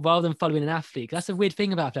be more, rather than following an athlete. That's the weird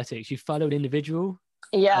thing about athletics. You follow an individual.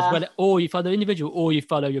 As well, or you follow the individual, or you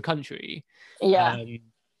follow your country.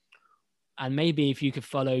 And maybe if you could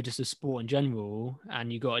follow just a sport in general,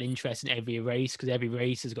 and you got an interest in every race, because every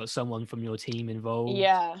race has got someone from your team involved.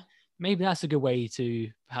 Maybe that's a good way to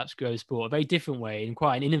perhaps grow sport, a very different way and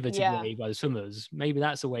quite an innovative way by the swimmers. Maybe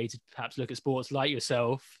that's a way to perhaps look at sports like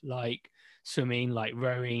yourself, like swimming, like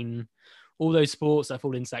rowing, all those sports that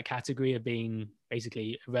fall into that category of being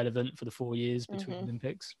basically irrelevant for the 4 years between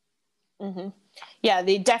Olympics. Yeah,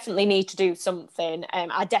 they definitely need to do something.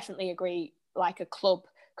 I definitely agree, like a club,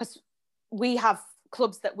 because we have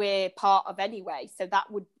clubs that we're part of anyway, so that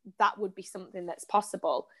would be something that's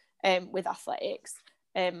possible with athletics.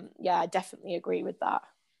 I definitely agree with that.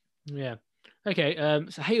 Okay,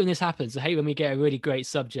 so I hate when this happens. I hate when we get a really great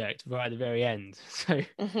subject right at the very end, so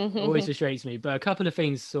it always frustrates me. But a couple of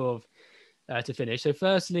things sort of to finish. So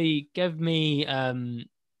firstly, give me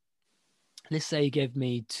give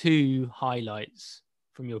me 2 highlights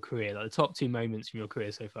from your career, like the top 2 moments from your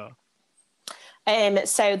career so far.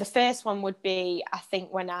 So the first one would be, I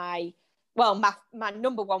think when my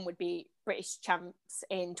number one would be British champs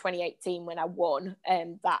in 2018 when I won.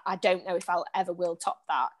 That I don't know if I'll ever will top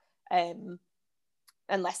that,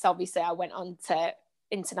 unless obviously I went on to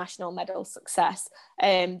international medal success.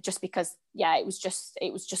 Just because, it was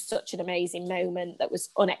just such an amazing moment that was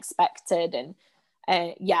unexpected, and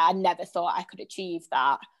I never thought I could achieve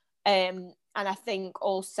that. And I think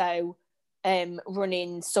also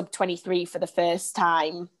running sub 23 for the first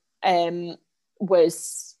time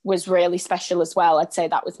was really special as well. I'd say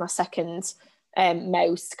that was my second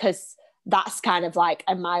most, because that's kind of like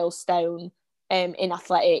a milestone in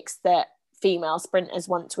athletics that female sprinters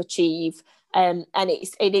want to achieve. And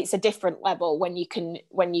it's a different level when you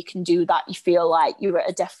can do that. You feel like you're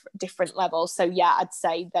at a different level. So yeah, I'd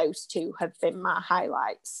say those two have been my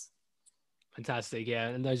highlights. Fantastic, yeah,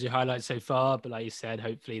 and those are your highlights so far. But like you said,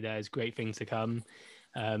 hopefully there's great things to come,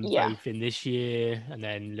 both in this year and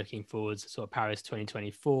then looking forward to sort of Paris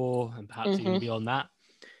 2024 and perhaps even beyond that.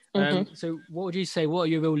 So what would you say? What are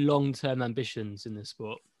your real long-term ambitions in the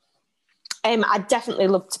sport? I'd definitely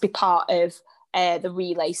love to be part of the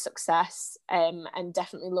relay success, and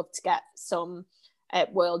definitely love to get some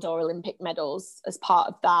world or Olympic medals as part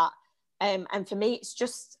of that. And for me, it's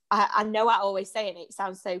just, I know I always say it, it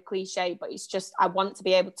sounds so cliche, but it's just, I want to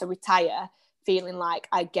be able to retire feeling like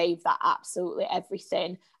I gave that absolutely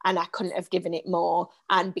everything and I couldn't have given it more.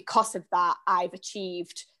 And because of that, I've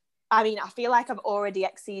achieved, I mean, I feel like I've already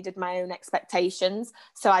exceeded my own expectations.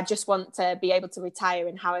 So I just want to be able to retire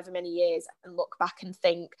in however many years and look back and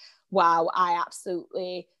think, wow, I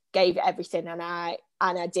absolutely gave it everything and I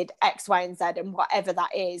did X, Y, and Z, and whatever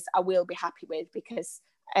that is, I will be happy with, because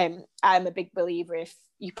I'm a big believer, if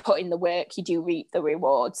you put in the work, you do reap the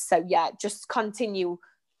rewards. So yeah, just continue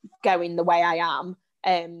going the way I am,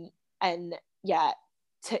 and yeah,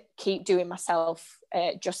 to keep doing myself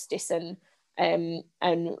justice and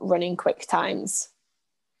running quick times.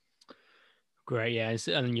 Great, yeah,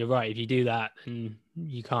 and you're right. If you do that, and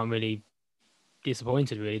you can't really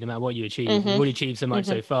disappointed, really, no matter what you achieve. You've already achieved so much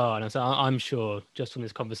so far, and I'm sure just from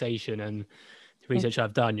this conversation and the research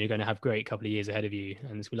I've done, you're going to have a great couple of years ahead of you,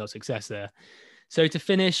 and there's going to be a lot of success there. So to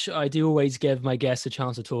finish, I do always give my guests a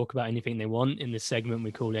chance to talk about anything they want in this segment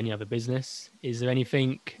we call Any Other Business. Is there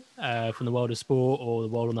anything from the world of sport or the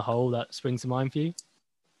world on the whole that springs to mind for you?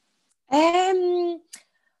 I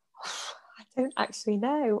don't actually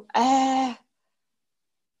know.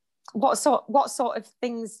 What sort of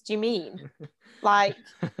things do you mean? Like,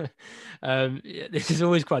 this is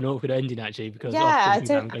always quite an awkward ending, actually, because yeah,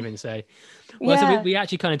 often I'm going to say, well, yeah. So we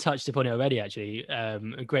actually kind of touched upon it already. Actually,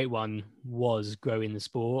 a great one was growing the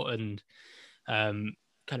sport, and kind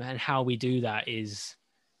of, and how we do that is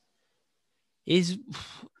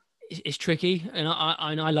tricky. And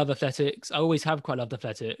I love athletics. I always have quite loved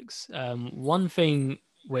athletics. One thing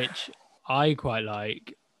which I quite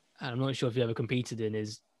like, and I'm not sure if you ever competed in,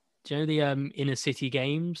 is, do you know the inner city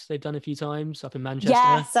games they've done a few times up in Manchester?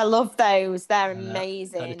 Yes, I love those. They're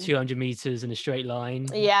amazing. Like the 200 meters in a straight line.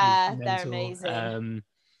 Yeah, they're amazing.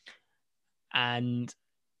 And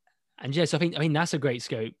yes, I mean that's a great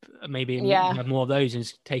scope. Maybe have more of those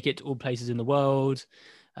and take it to all places in the world.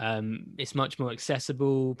 It's much more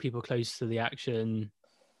accessible. People close to the action.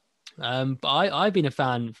 But I've been a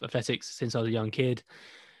fan of athletics since I was a young kid,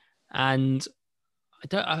 and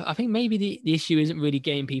I think maybe the issue isn't really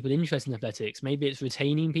getting people interested in athletics. Maybe it's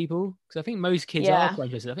retaining people, because I think most kids are quite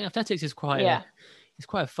interested. I think athletics is quite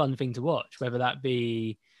a fun thing to watch, whether that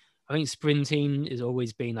be, I think sprinting has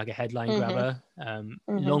always been like a headline grabber.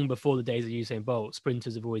 Long before the days of Usain Bolt,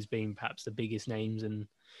 sprinters have always been perhaps the biggest names in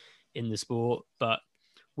the sport. But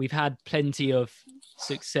we've had plenty of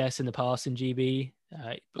success in the past in GB,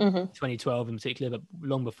 2012 in particular. But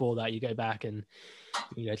long before that, you go back and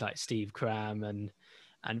you know, like Steve Cram and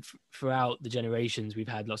throughout the generations, we've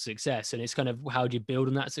had lots of success. And it's kind of, how do you build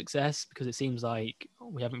on that success? Because it seems like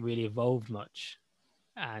we haven't really evolved much,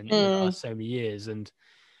 and in the last so many years. And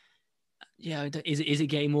yeah, is it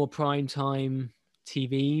getting more prime time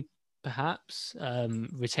TV, perhaps,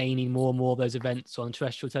 retaining more and more of those events on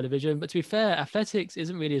terrestrial television? But to be fair, athletics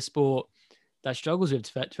isn't really a sport that struggles with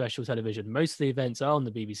terrestrial television. Most of the events are on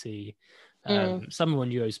the BBC. Some are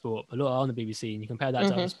on Eurosport, but a lot are on the BBC. And you compare that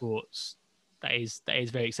to other sports, that is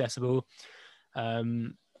very accessible. But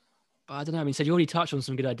I don't know. I mean, so you already touched on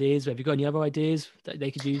some good ideas. Have you got any other ideas that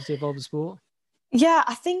they could use to evolve the sport? Yeah,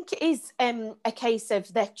 I think it is a case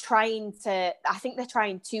of they're trying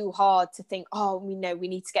too hard to think, oh, we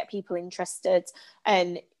need to get people interested,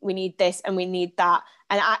 and we need this and we need that.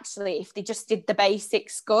 And actually, if they just did the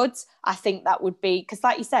basics good, I think that would be, because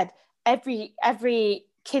like you said, every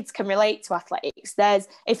kids can relate to athletics.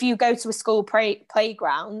 If you go to a school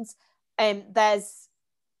playground, there's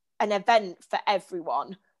an event for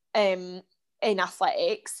everyone. In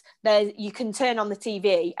athletics, you can turn on the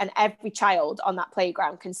TV and every child on that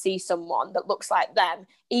playground can see someone that looks like them,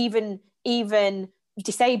 even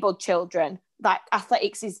disabled children. Like,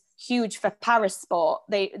 athletics is huge for parasport.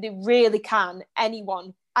 They really can.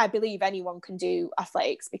 I believe anyone can do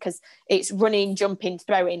athletics, because it's running, jumping,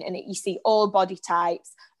 throwing, and you see all body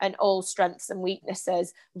types and all strengths and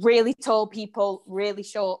weaknesses, really tall people, really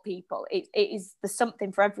short people. There's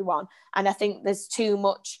something for everyone. And I think there's too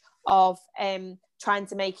much of trying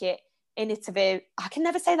to make it innovative. I can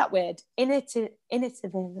never say that word. Innovative.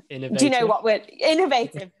 Innovative. Do you know what word?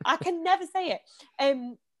 Innovative. I can never say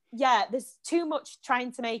it. Yeah, there's too much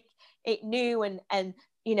trying to make it new and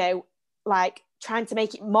you know, like trying to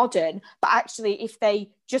make it modern. But actually, if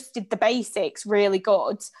they just did the basics really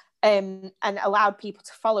good and allowed people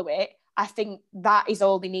to follow it, I think that is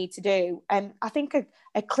all they need to do. I think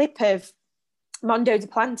a clip of Mondo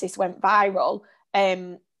Duplantis went viral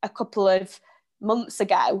a couple of months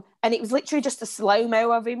ago, and it was literally just a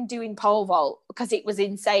slow-mo of him doing pole vault, because it was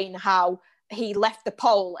insane how he left the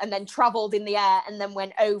pole and then travelled in the air and then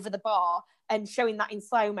went over the bar, and showing that in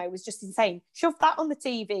slow-mo was just insane. Shove that on the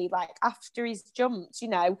TV, like after he's jumped, you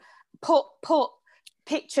know, put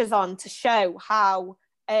pictures on to show how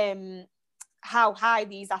high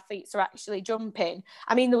these athletes are actually jumping.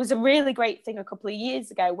 I mean, there was a really great thing a couple of years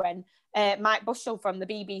ago when Mike Bushell from the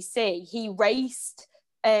BBC, he raced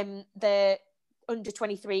the under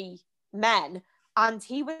 23 men, and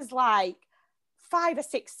he was like 5 or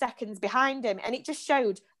 6 seconds behind him, and it just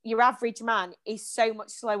showed your average man is so much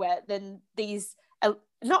slower than these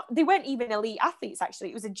they weren't even elite athletes. Actually,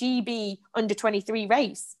 it was a GB under 23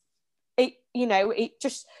 race. It, you know, it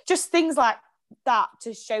just things like that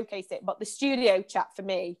to showcase it. But the studio chat, for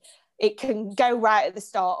me, it can go right at the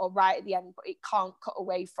start or right at the end, but it can't cut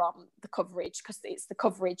away from the coverage, because it's the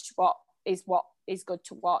coverage what is good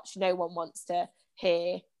to watch. No one wants to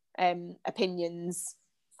hear opinions,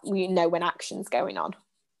 you know, when action's going on.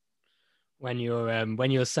 When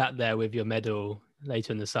you're sat there with your medal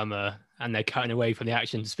later in the summer and they're cutting away from the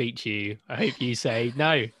action to speak to you, I hope you say,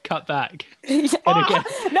 no, cut back.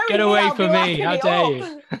 Get away from me. How dare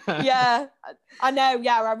you? Yeah, I know.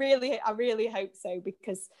 Yeah, I really hope so,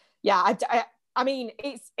 because yeah, I mean,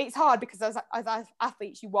 it's hard, because as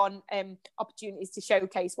athletes, you want opportunities to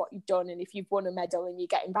showcase what you've done, and if you've won a medal and you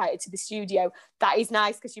get invited to the studio, that is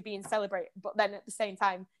nice because you're being celebrated. But then at the same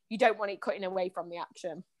time, you don't want it cutting away from the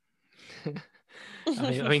action. I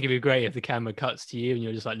think it'd be great if the camera cuts to you and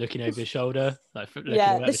you're just like looking over your shoulder, like looking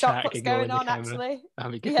at the shot track, what's going on. Actually,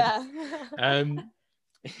 that'd be good. Yeah.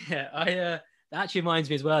 That actually reminds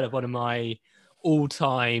me as well of one of my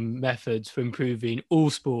all-time methods for improving all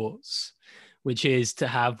sports, which is to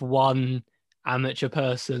have one amateur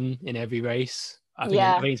person in every race. I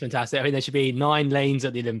think it's fantastic. I think there should be 9 lanes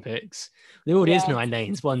at the Olympics. There already is 9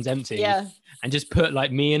 lanes, one's empty. Yeah. And just put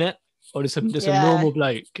like me in it, or just a normal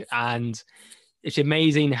bloke. And it's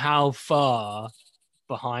amazing how far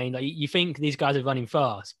behind, like, you think these guys are running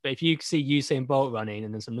fast, but if you see Usain Bolt running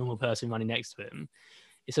and then some normal person running next to him,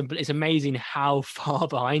 it's amazing how far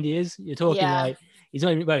behind he is. You're talking like he's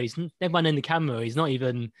not even, well, he's never mind in the camera. He's not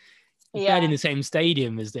even barely in the same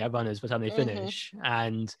stadium as the runners by the time they finish.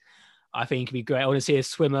 And I think it'd be great. I want to see a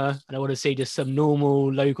swimmer, and I want to see just some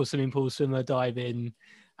normal local swimming pool swimmer dive in.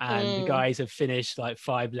 And the guys have finished like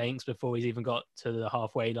 5 lengths before he's even got to the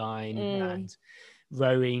halfway line. And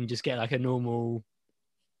rowing, just get like a normal,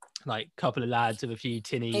 like, couple of lads with a few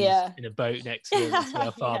tinnies in a boat next to them, see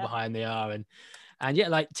how far behind they are. And yeah,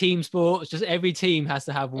 like team sports, just every team has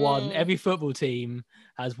to have one. Every football team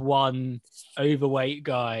has one overweight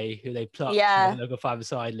guy who they pluck from the local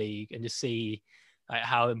 5-a-side league, and just see like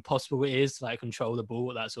how impossible it is to like control the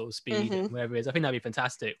ball at that sort of speed and wherever it is. I think that'd be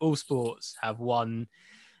fantastic. All sports have one.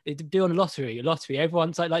 They do on a lottery.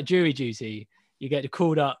 Everyone's like jury duty. You get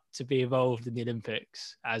called up to be involved in the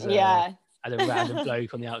Olympics as a random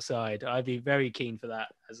bloke on the outside. I'd be very keen for that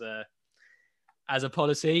as a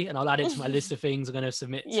policy, and I'll add it to my list of things I'm going to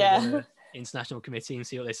submit to the international committee and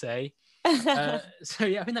see what they say. So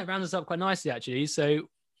yeah, I think that rounds us up quite nicely, actually. So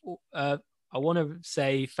I want to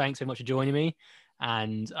say thanks very much for joining me,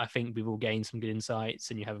 and I think we've all gained some good insights,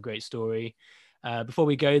 and you have a great story. Before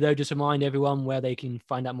we go, though, just remind everyone where they can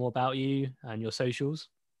find out more about you and your socials.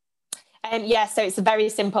 So it's very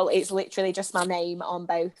simple. It's literally just my name on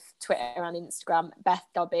both Twitter and Instagram, Beth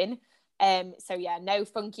Dobbin. So yeah, no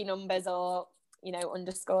funky numbers or, you know,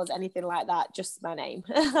 underscores, anything like that. Just my name.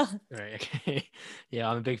 Right. Okay. Yeah,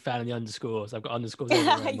 I'm a big fan of the underscores. I've got underscores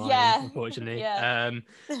everywhere in mine, unfortunately.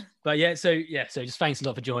 But so just thanks a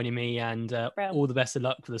lot for joining me, and all the best of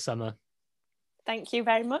luck for the summer. Thank you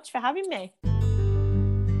very much for having me.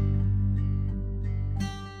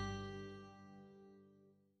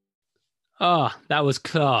 That was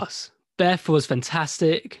class. Beth was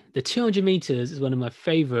fantastic. The 200 meters is one of my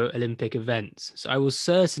favorite Olympic events, so I will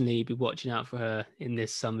certainly be watching out for her in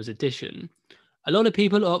this summer's edition. A lot of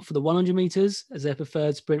people opt for the 100 meters as their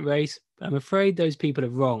preferred sprint race, but I'm afraid those people are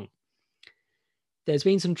wrong. There's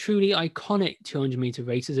been some truly iconic 200 meter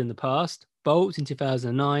races in the past: Bolt in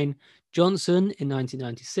 2009, Johnson in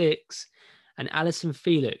 1996, and Allyson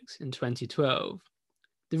Felix in 2012.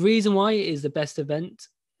 The reason why it is the best event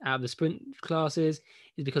out of the sprint classes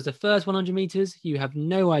is because the first 100 meters, you have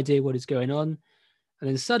no idea what is going on. And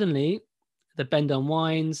then suddenly the bend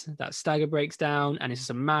unwinds, that stagger breaks down, and it's just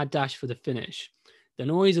a mad dash for the finish. The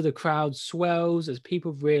noise of the crowd swells as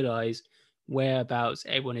people realize whereabouts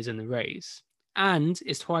everyone is in the race. And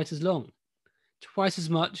it's twice as long. Twice as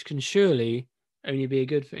much can surely only be a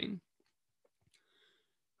good thing.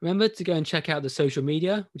 Remember to go and check out the social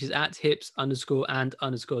media, which is at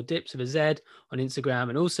hips_and_dips with a Z on Instagram,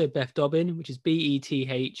 and also Beth Dobbin, which is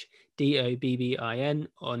BETHDOBBIN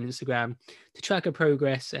on Instagram, to track her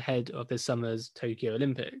progress ahead of this summer's Tokyo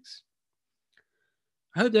Olympics.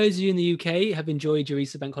 I hope those of you in the UK have enjoyed your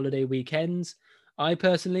Easter bank holiday weekends. I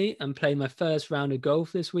personally am playing my first round of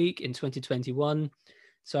golf this week in 2021.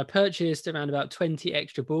 So I purchased around about 20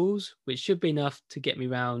 extra balls, which should be enough to get me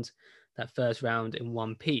round that first round in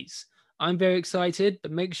one piece. I'm very excited,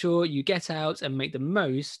 but make sure you get out and make the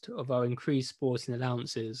most of our increased sporting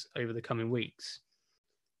allowances over the coming weeks.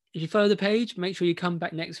 If you follow the page, make sure you come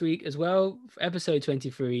back next week as well for episode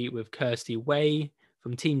 23 with Kirsty Way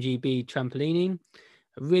from Team GB Trampolining,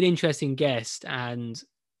 a really interesting guest and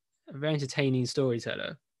a very entertaining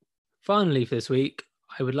storyteller. Finally, for this week,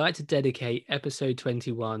 I would like to dedicate episode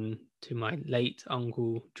 21 to my late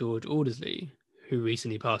uncle, George Aldersley, who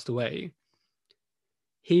recently passed away.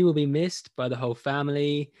 He will be missed by the whole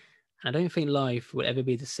family, and I don't think life will ever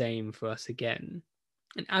be the same for us again.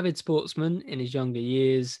 An avid sportsman in his younger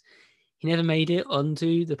years, he never made it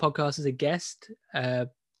onto the podcast as a guest, but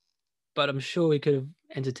I'm sure he could have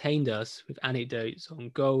entertained us with anecdotes on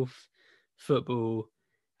golf, football,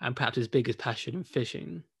 and perhaps his biggest passion,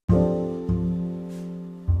 fishing.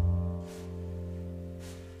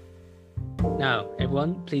 Now,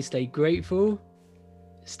 everyone, please stay grateful,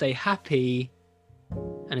 stay happy,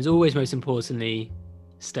 and as always, most importantly,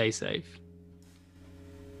 stay safe.